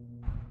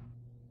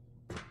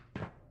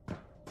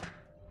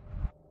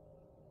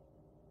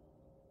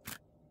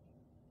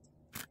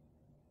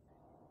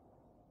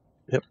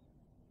 Yep.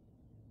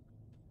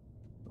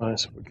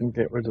 Nice, we can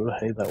get rid of the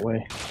hay that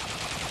way.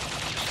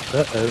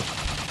 Uh-oh.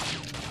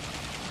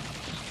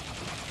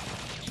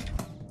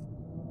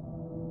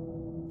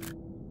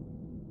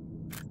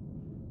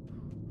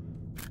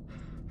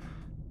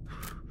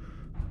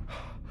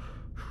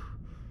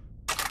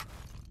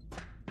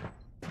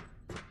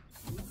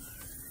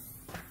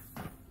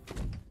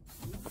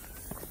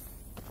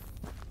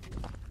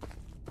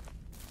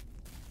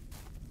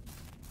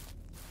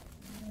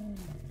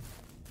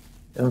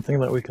 Anything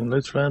that we can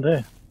loot around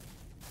here?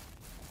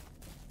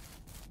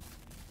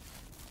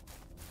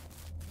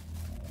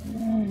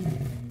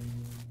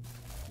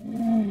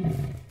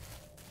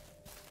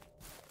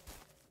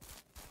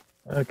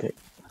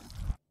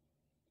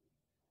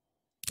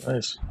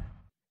 Nice.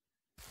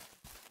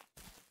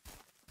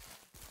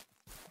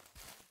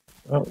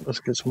 Oh, let's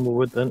get some more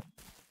wood then.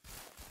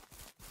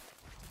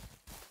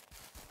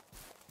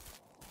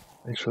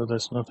 Make sure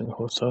there's nothing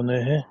hostile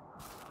near here.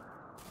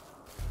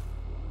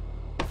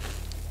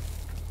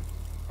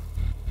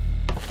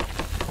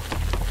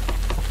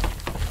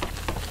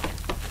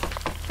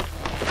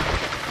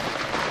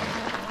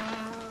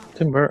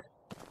 Timber.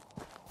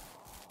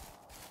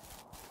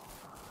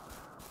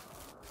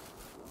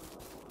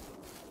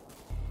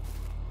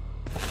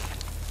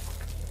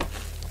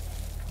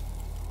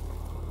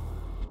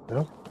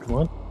 Yeah, come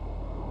on.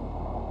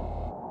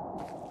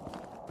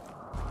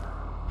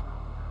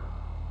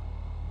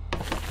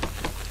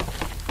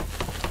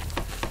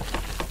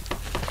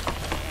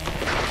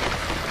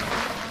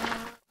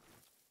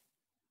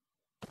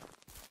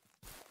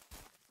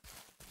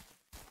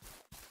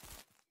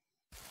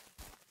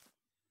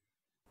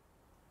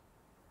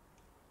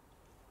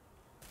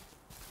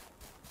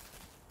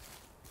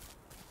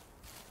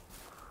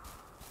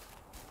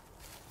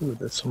 Ooh,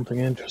 there's something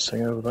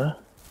interesting over there.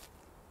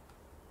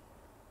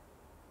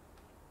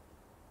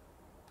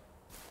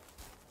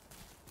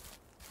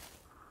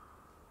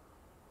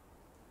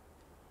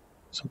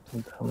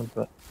 Something down the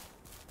back.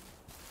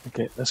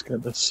 Okay, let's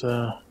get this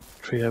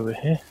tree over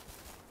here.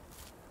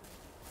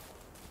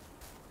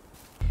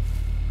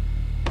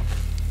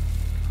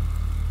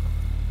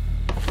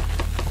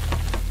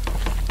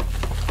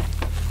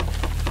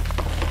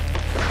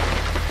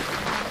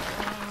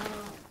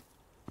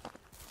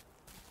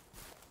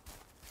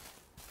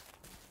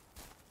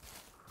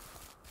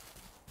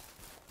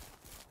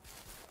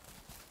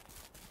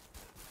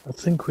 I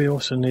think we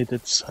also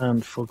needed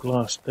sand for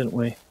glass, didn't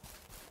we?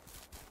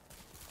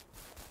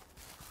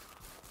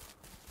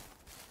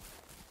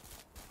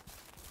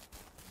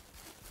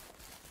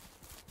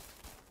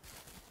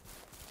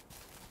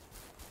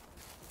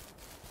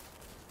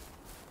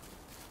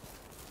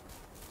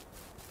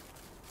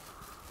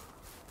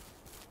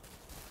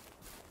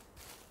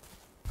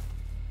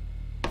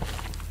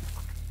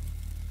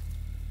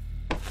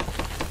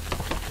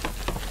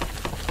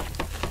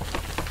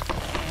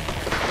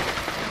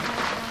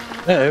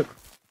 Uh-oh.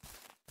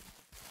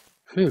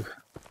 Phew.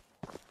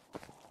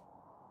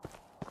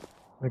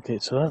 Okay,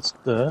 so that's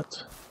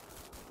dirt.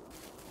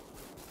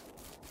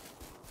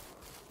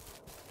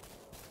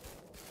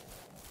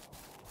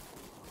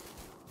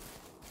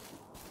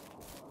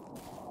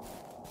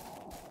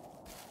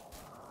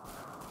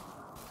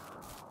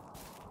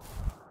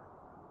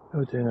 What are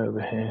we doing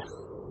over here?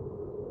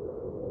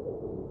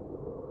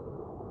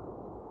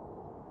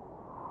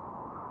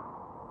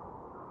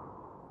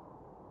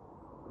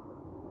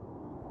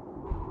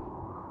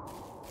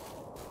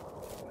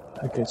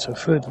 Okay, so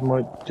food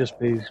might just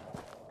be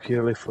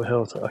purely for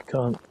health. I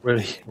can't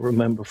really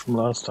remember from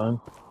last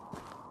time.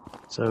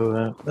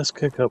 So let's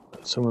cook up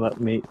some of that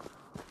meat.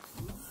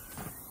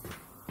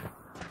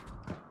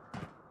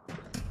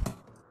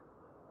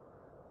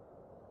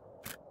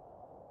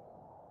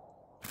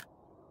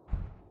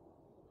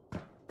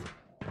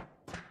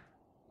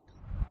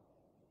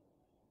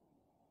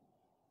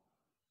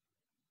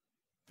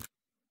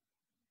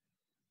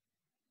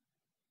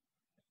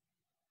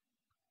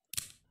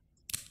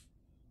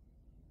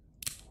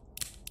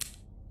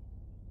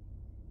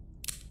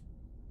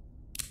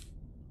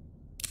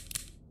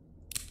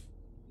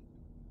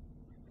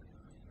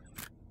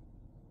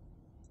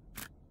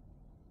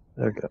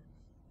 There we go.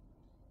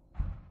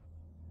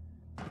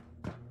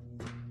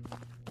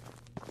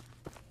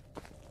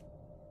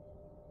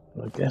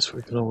 I guess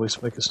we can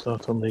always make a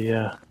start on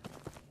the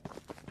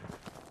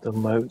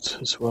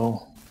moat as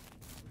well.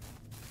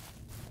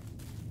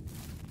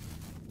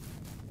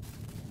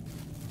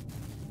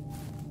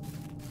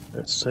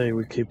 Let's say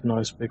we keep a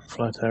nice big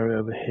flat area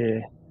over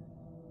here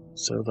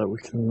so that we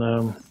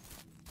can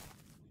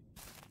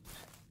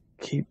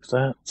keep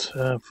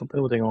that for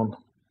building on.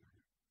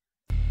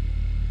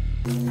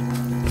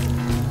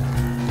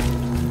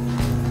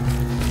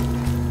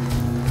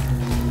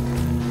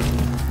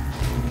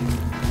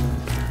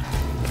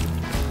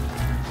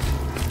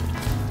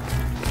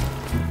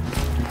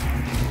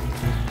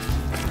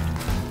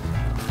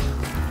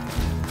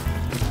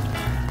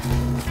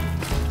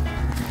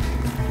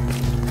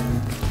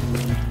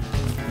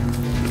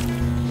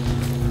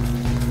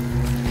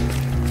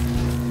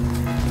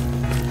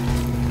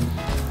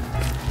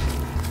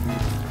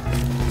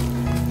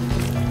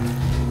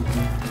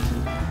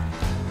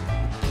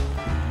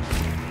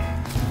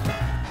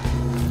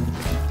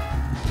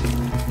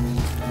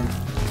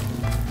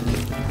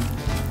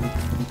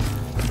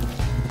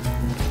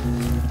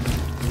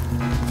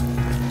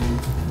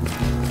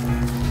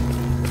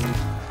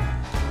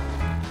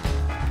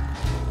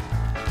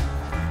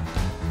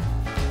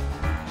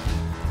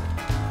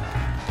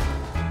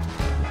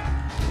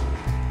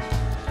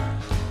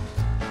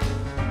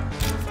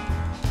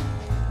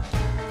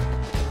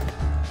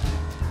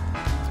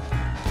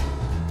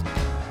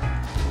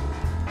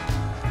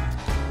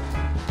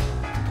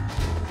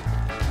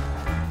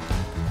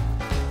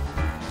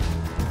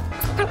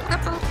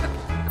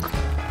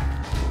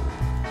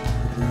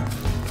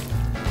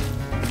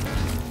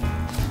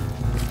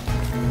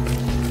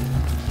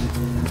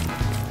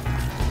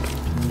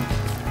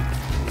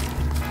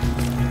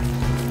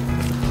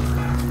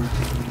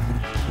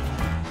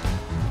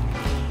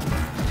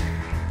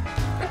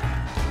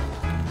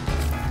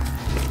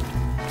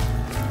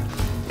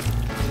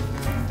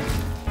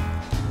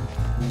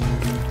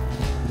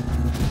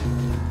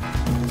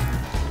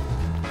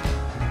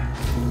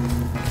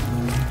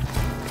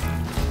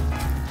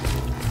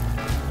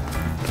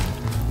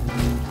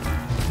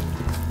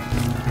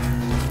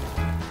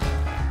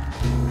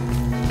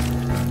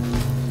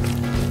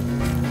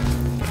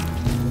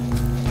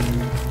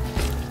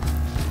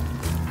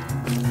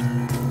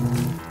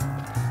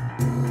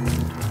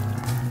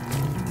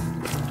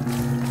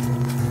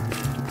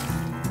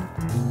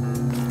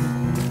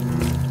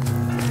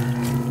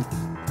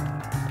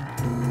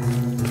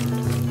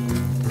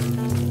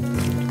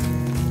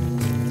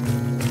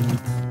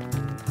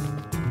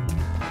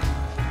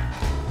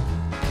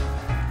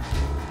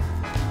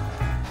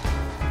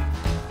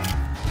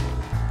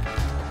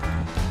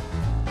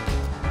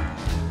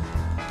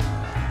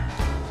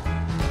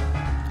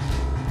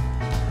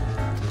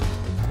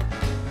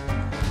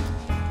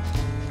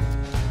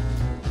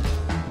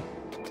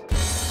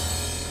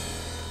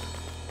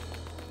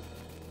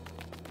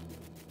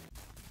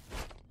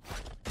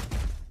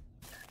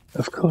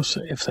 Of course,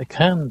 if they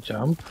can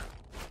jump,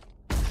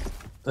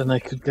 then they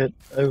could get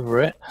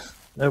over it,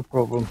 no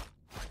problem.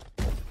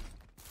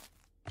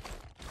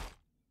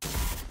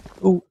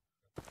 Ooh,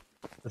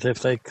 but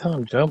if they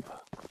can't jump,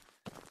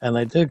 and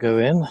they do go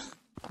in,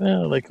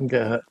 well, they can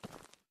get hurt.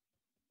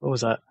 What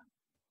was that?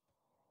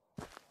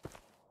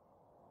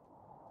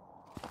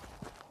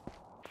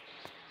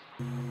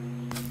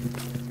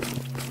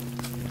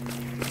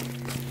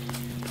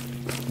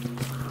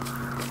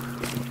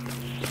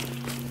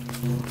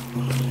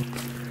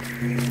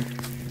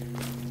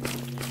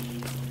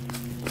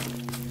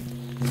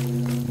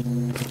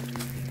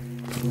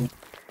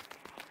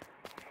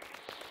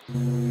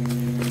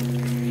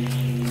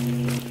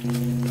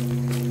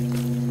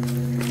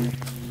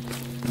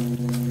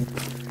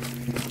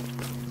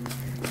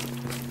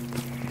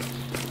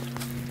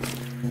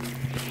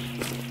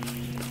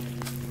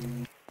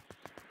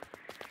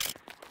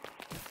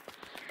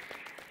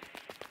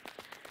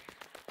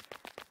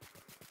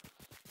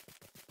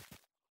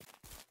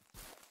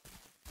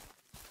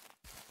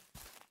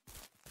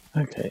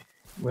 Okay,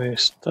 we're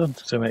starting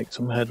to make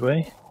some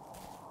headway.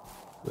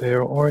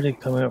 We're already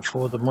coming up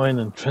for the mine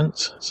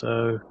entrance,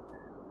 so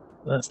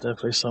that's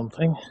definitely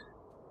something.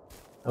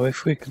 Now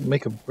if we could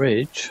make a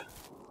bridge,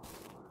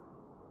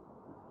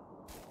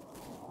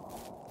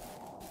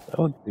 that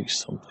would be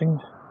something.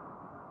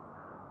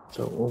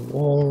 So a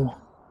wall,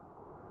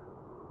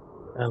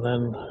 and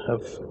then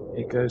have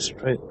it go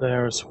straight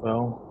there as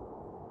well.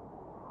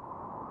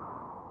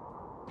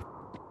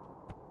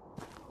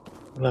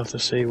 We'll have to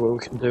see what we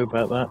can do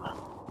about that.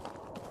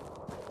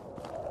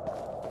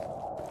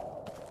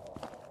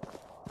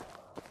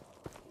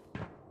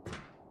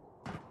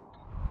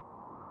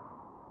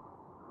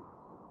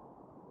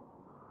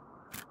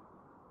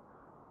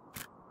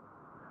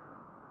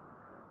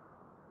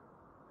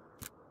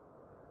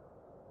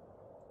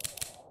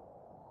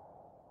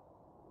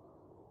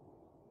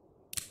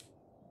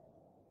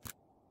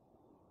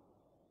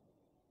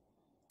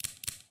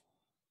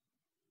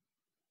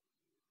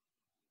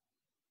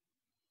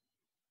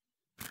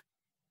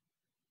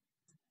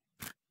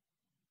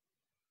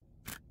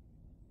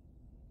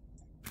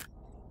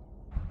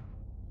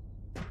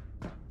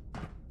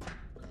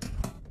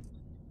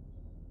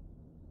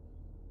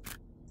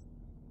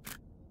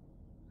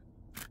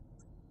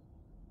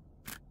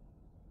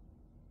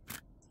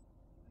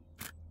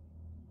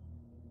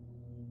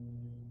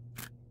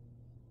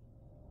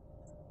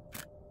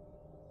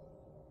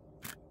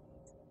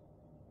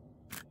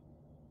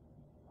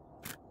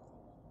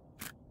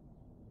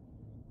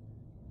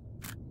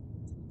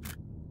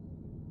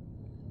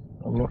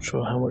 I'm not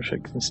sure how much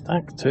it can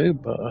stack to,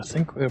 but I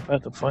think we're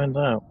about to find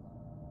out.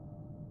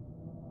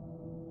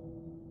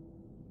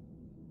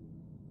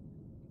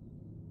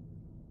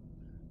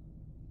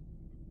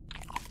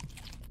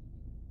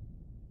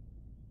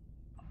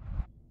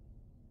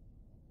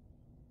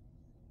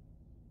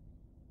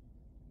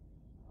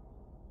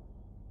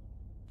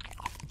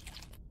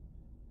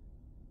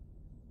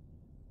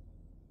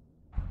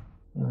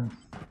 Oh,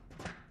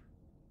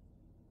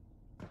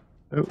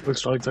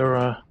 looks like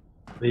they're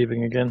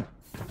leaving again.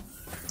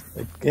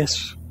 I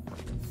guess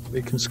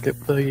we can skip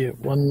the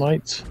one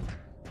night.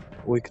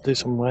 We could do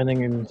some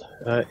mining in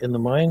the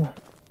mine.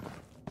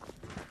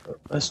 But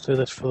let's do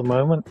this for the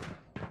moment.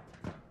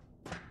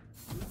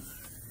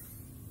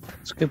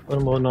 Skip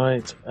one more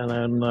night and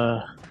then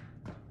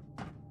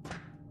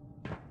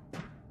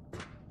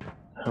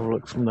have a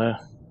look from there.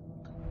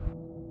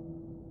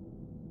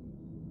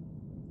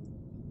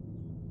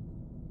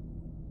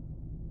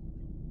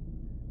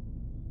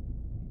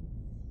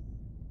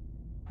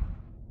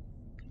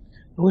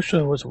 I wish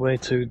there was a way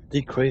to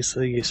decrease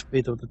the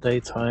speed of the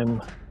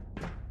daytime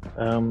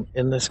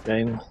in this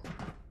game.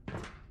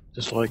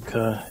 Just like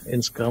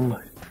in Scum,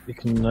 you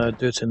can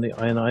do it in the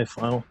INI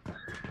file.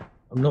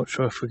 I'm not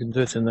sure if we can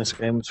do it in this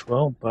game as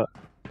well, but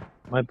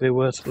might be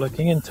worth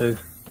looking into.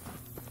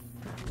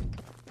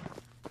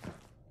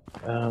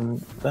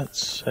 That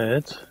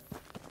said,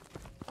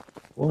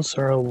 was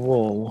there a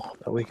wall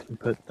that we can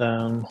put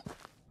down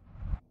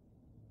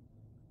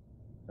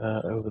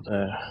over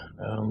there?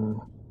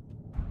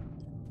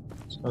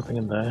 There's nothing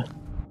in there.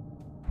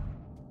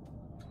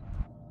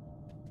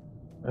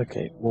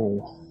 Okay,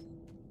 wall.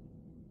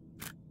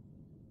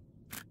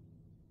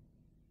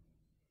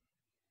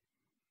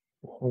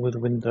 Wall with a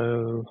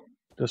window,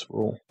 just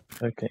wall.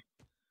 Okay,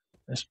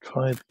 let's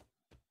try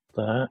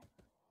that.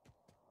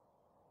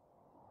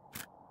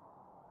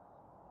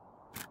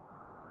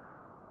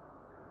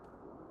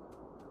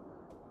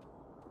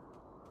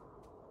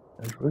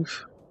 And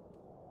roof.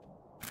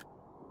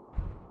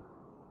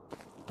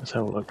 Let's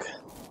have a look.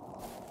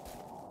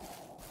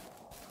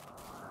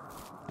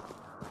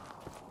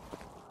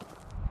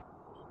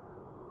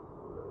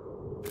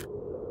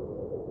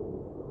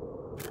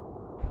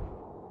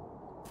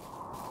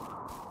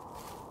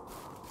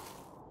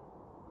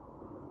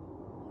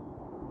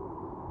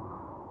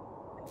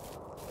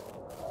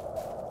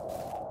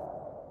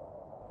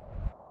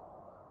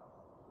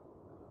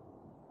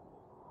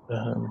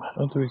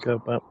 How do we go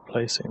about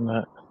placing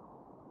that?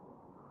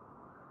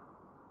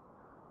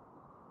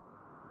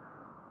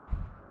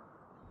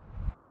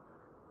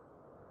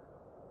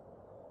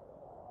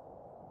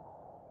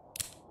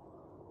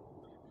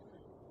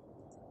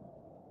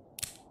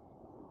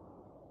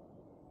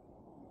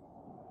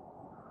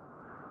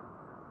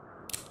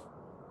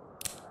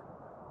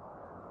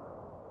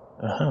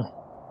 Uh-huh.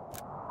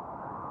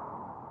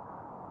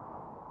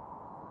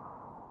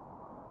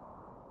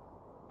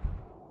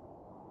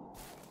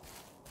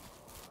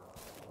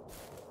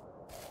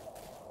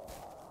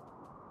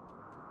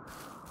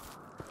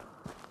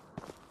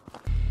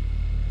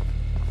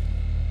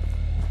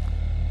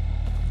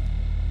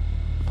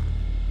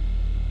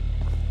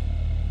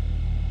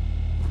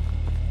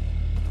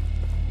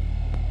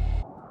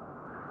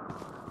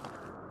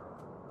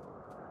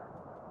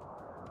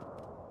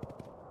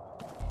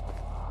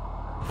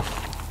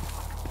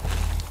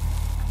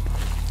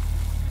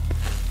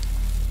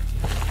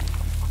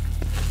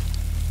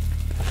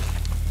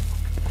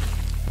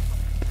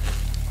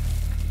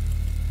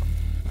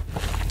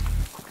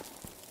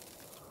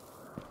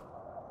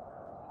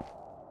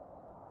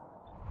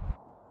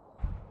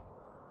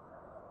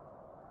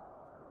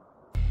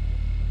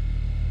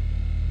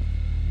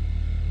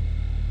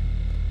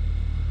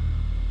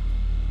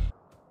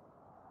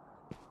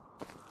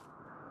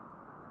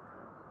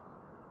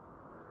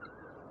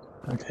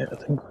 Okay, I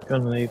think we're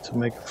going to need to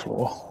make a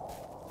floor.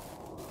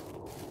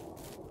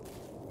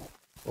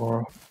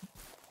 Or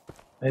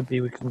maybe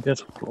we can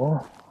get a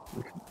floor.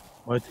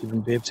 Might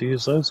even be able to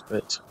use those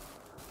bits.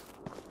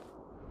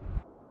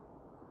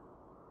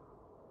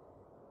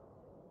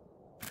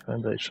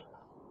 Foundation.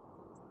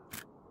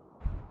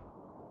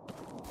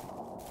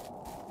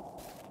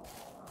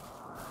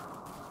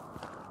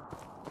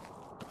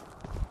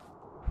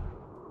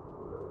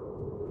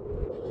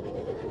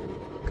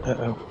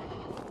 Uh-oh.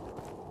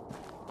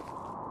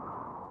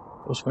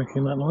 What's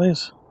making that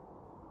noise?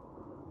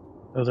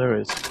 Oh, there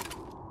it is.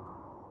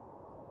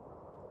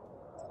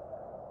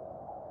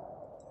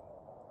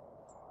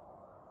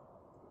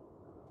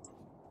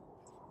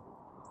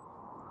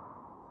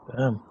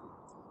 Damn.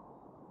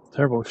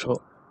 Terrible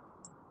shot.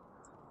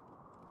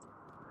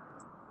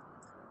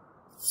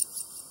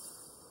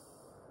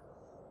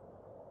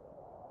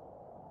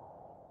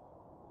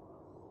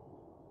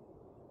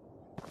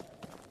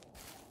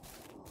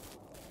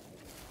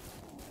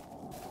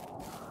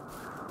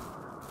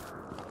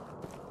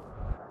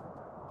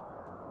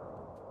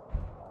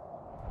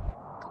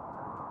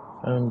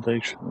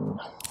 Foundation.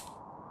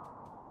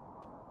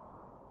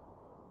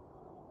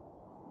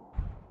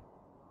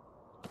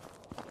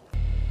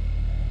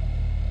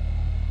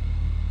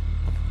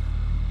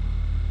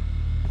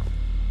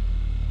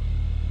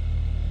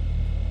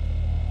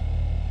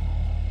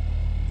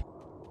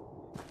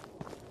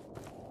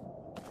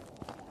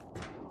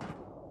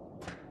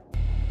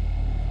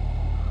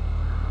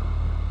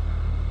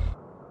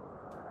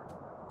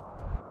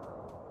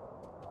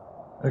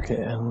 Okay,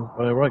 and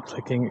by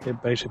right-clicking,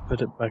 it basically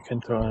put it back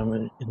into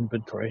our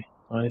inventory.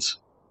 Nice.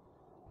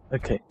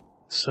 Okay,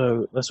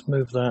 so let's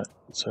move that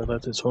so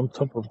that it's on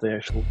top of the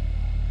actual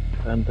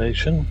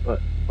foundation, but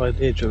by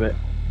the edge of it.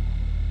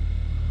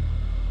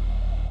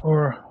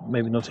 Or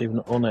maybe not even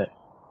on it.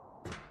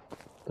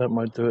 That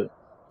might do it.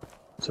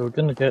 So we're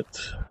going to get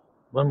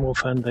one more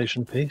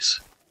foundation piece.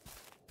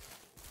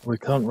 We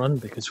can't run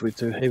because we're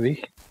too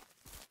heavy.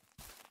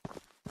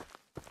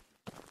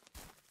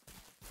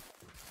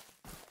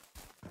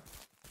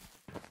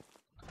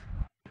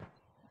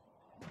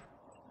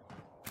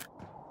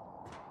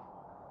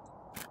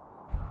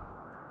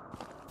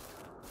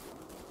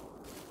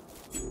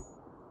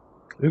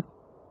 Oop.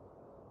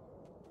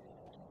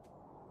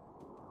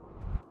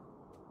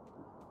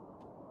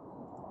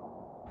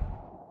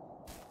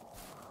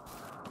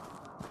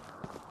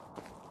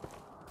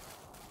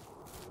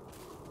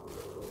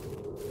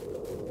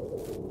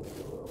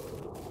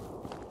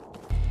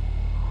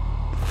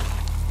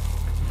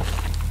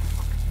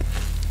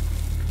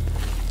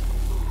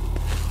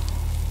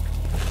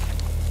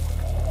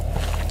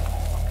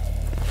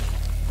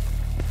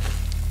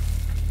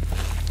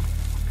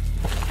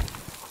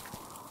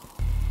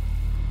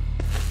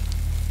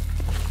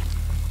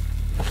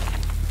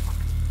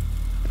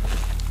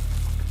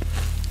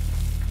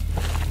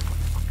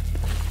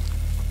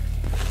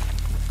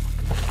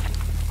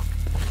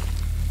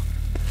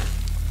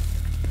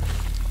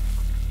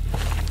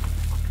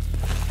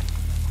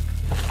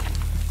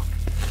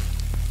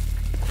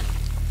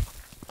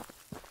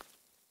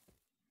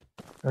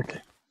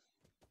 Okay.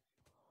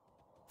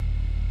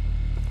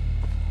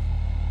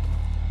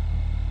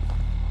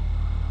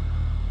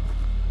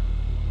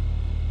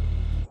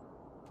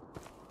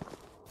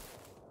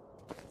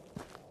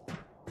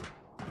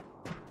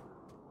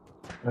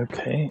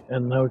 Okay,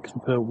 and now we can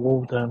put a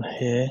wall down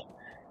here,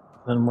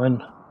 and when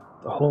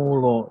the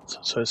whole lot,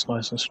 so it's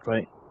nice and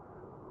straight.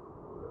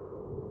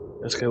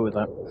 Let's go with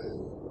that.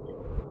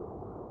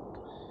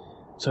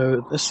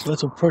 So this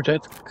little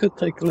project could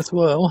take a little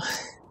while,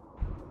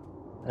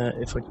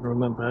 if I can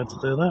remember how to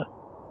do that.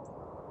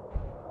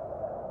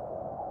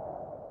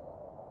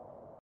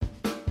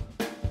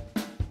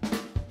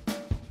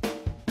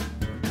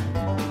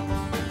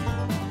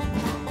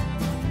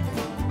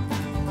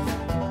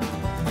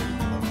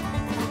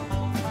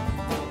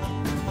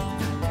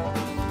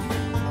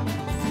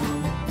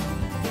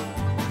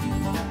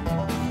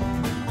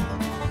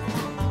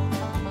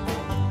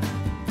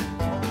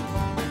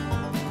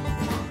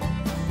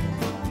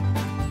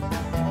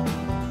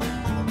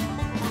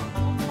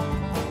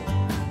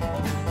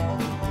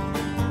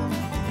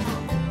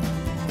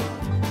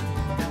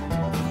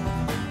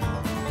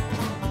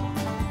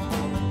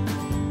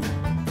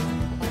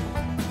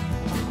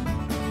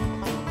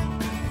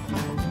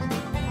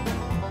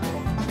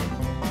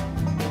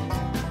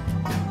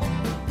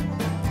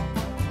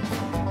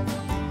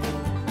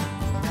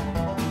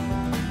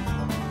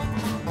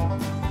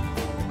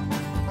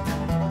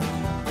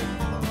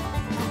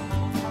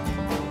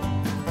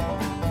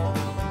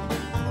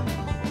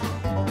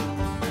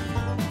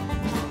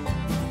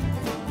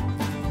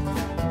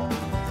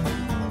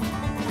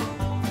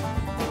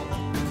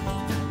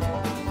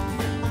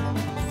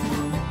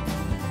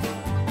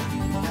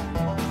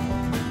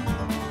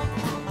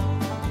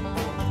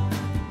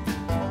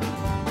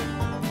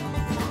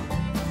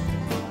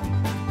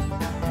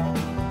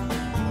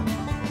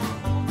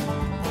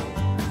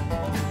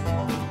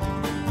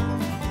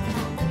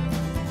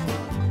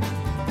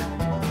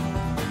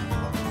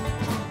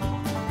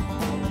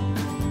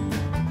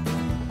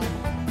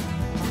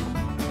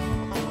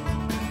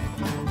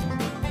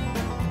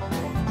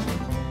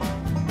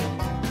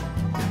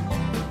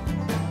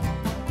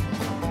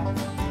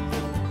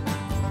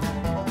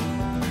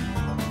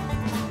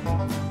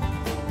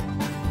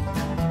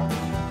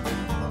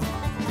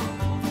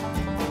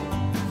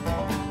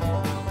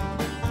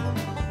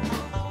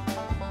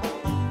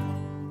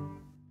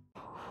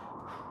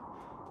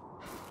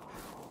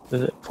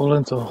 Did it fall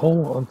into a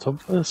hole on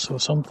top of us or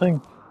something?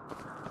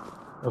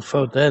 Or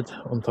fell dead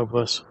on top of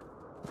us?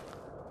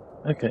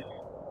 Okay.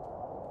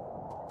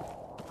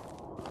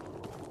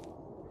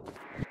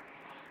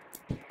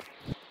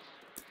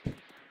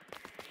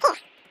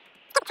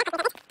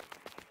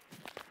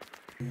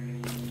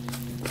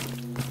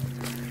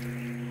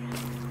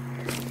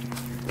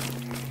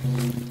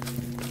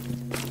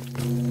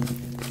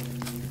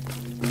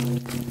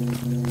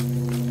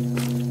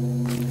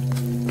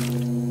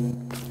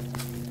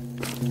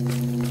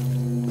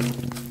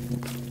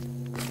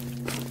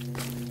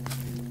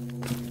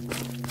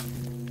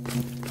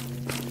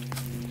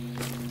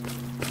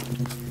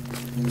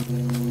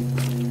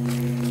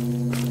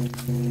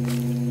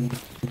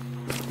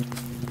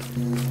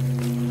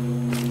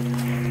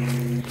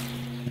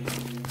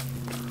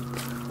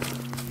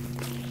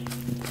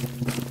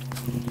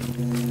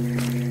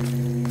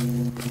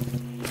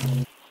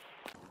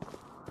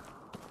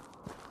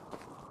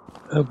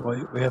 Oh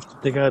boy, we have to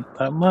dig out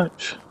that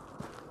much.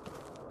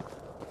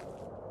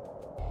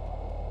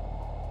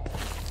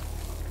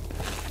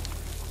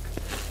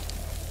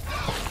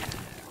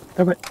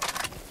 Damn it.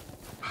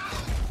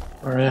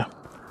 Oh yeah.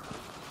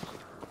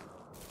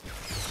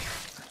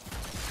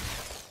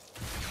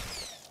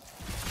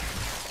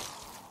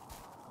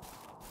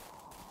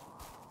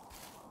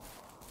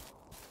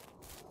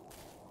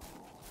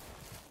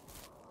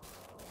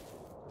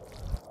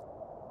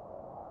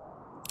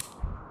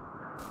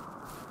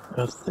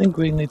 I think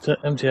we need to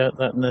empty out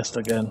that nest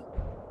again.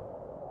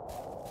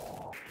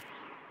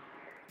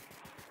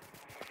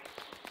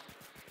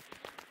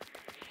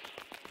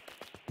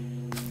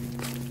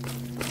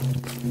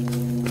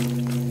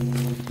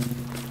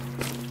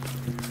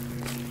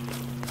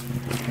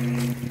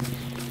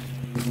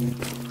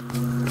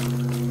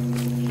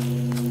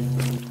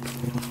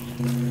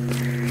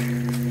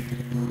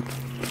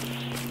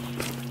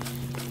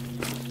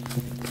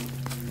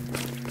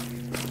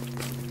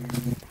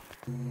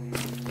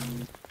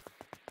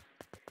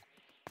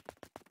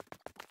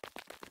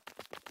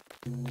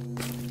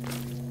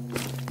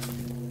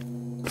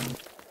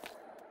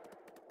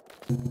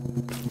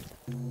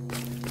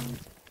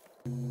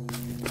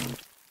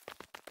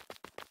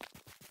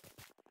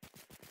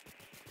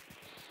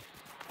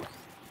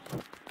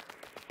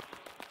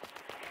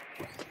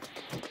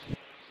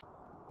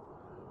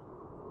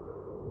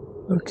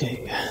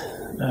 Okay,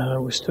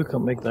 we still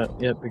can't make that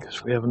yet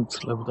because we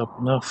haven't leveled up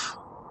enough.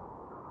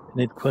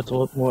 We need quite a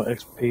lot more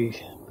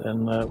XP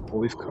than what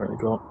we've currently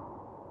got.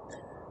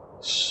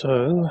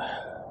 So,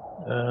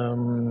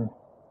 iron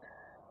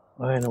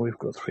we've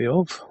got 3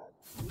 of.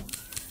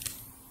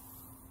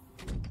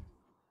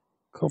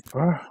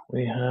 Copper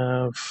we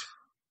have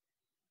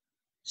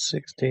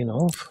 16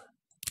 of.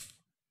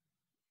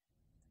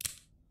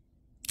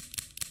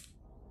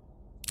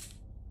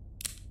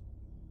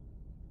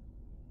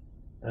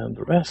 And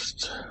the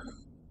rest.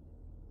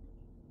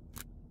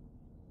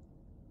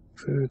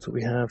 Food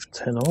we have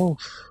 10 of.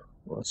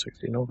 Well,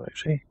 16 of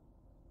actually.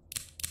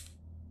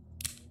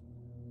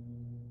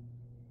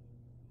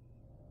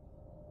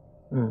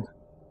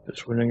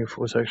 Just wondering if it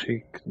was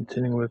actually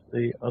continuing with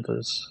the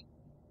others.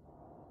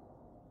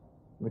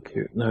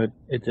 No,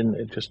 it didn't.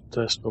 It just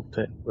stopped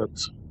it.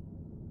 But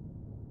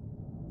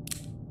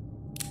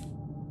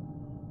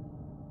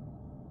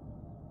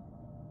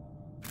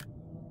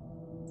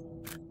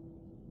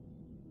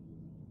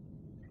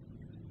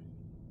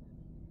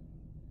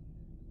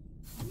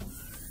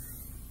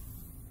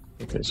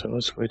okay, so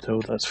let's wait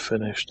till that's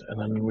finished, and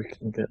then we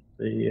can get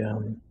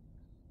the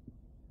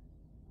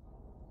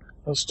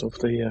most of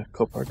the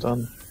copper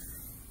done.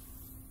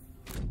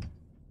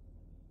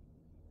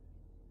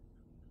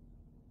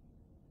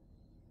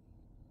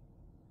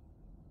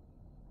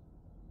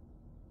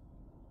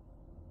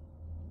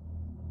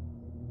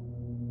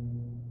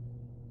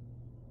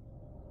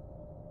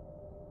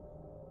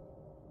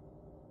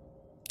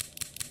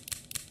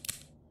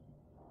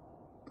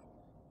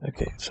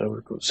 Okay, so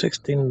we've got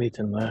 16 meat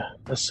in there.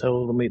 Let's sell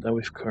all the meat that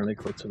we've currently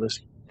got to this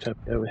chap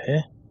over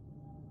here.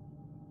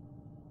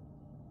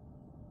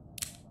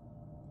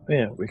 But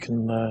yeah, we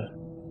can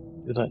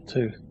do that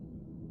too.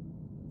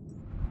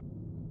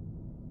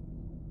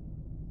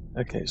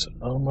 Okay, so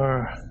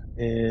armor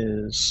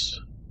is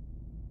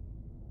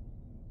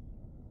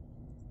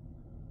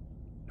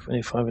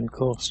 25 in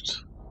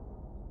cost.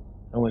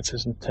 Oh, it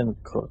isn't 10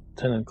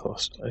 in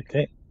cost.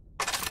 Okay.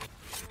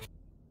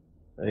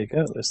 There you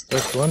go, there's the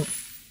first one.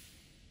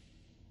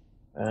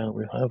 And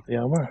we have the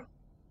armor.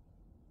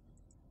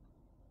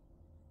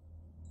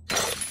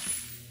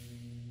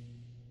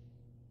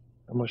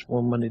 How much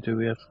more money do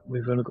we have?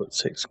 We've only got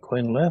 6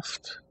 coin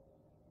left.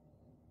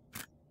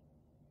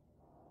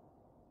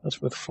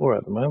 That's worth 4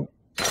 at the moment.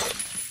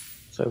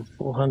 So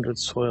 400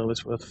 soil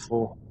is worth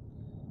 4.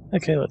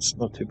 Okay, that's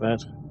not too bad.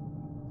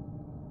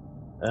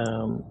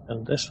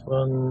 And this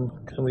one,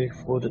 can we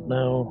afford it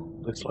now?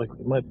 Looks like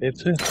we might be able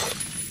to.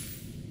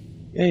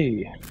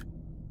 Yay!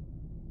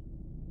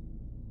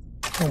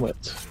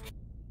 Helmet.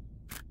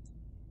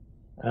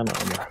 And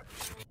armor.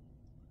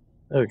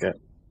 There we go.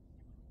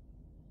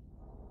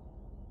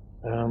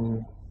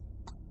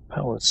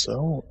 power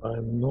cell.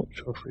 I'm not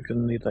sure if we're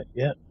going to need that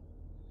yet,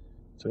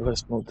 so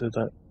let's not do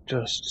that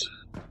just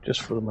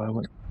for the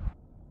moment.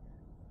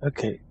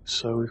 Okay,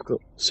 so we've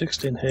got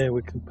 16 here,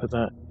 we can put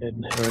that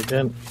in here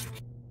again.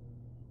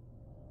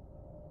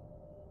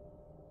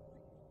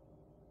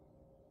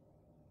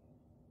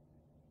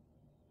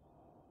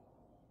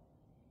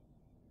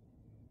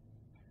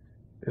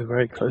 We're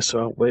very close to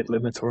our weight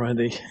limit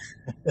already.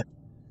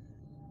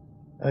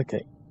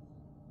 Okay,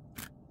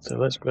 so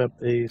let's grab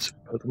these,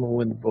 put them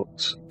all in the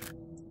box.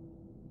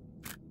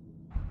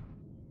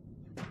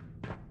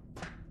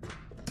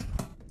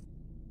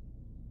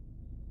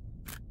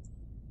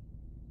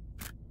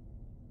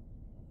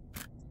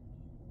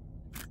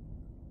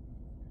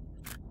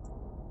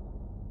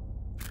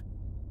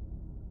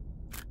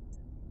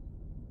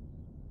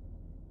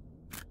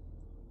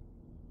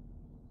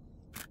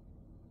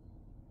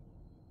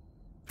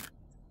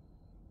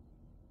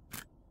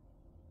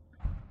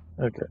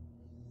 Okay.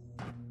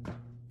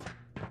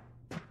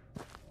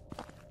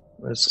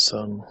 Where's the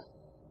sun?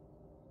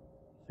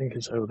 I think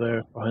it's over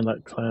there behind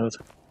that cloud.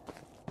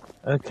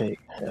 Okay,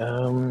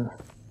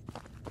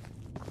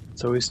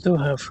 so we still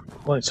have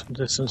quite some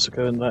distance to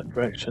go in that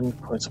direction,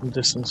 quite some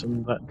distance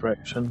in that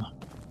direction,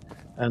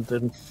 and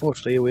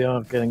unfortunately we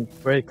are getting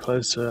very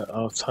close to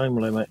our time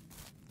limit.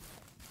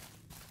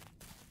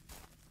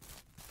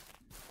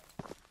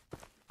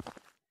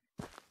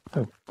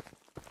 Oh.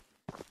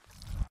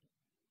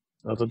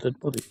 Another dead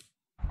body.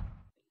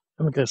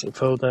 I guess it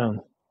fell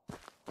down.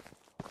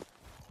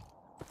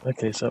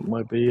 Okay, so that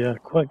might be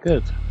quite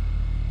good.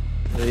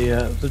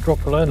 The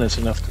drop alone is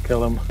enough to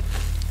kill him.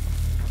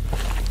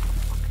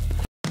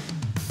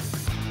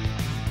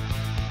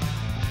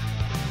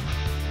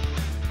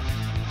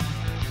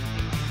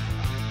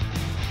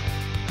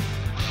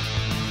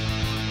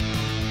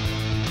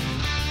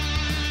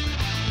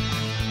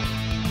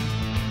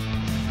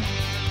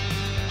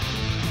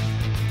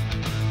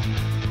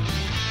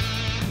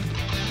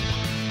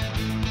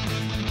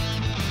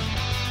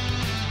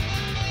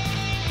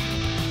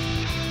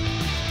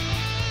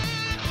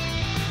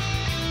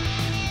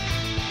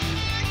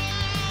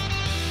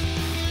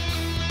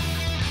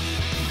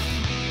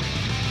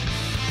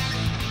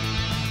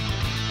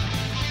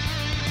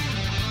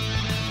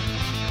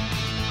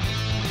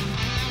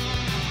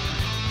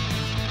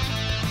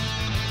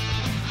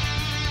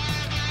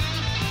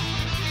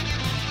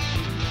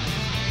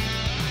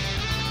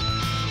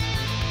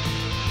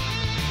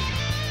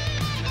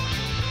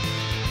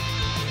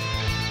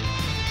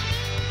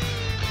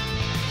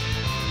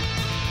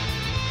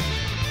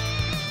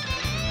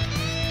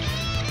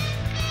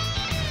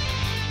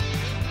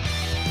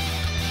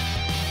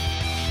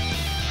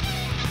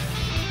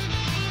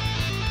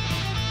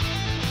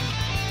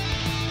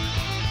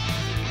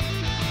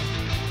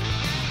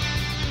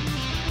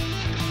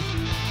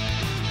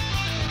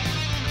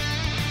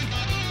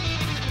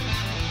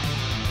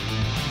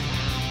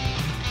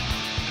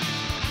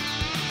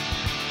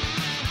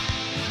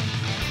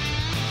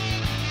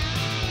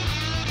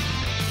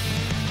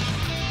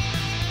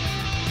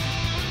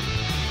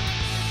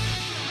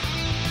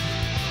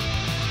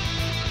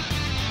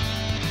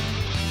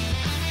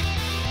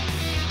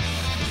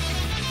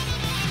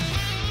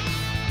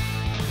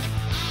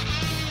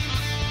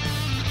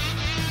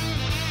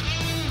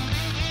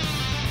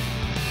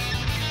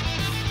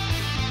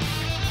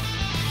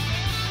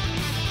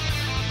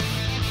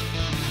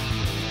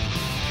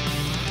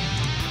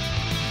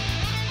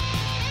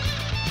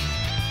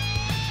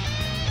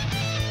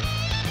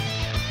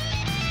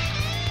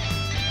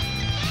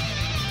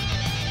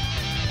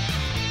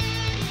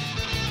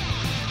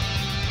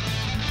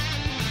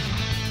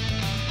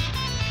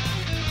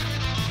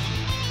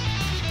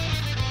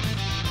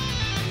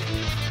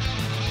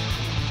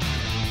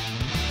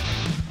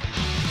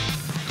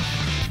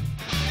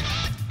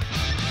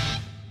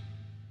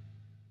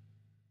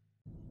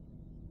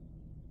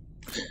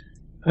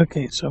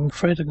 Okay, so I'm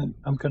afraid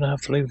I'm going to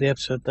have to leave the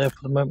episode there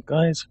for the moment,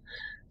 guys.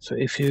 So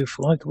if you've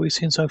liked what we've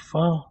seen so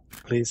far,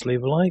 please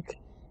leave a like.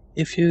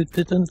 If you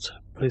didn't,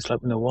 please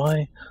let me know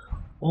why.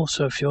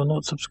 Also, if you're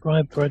not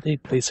subscribed already,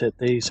 please hit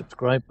the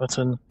subscribe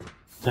button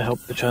to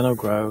help the channel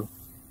grow.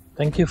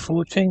 Thank you for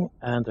watching,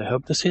 and I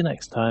hope to see you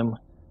next time.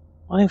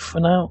 Bye for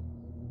now.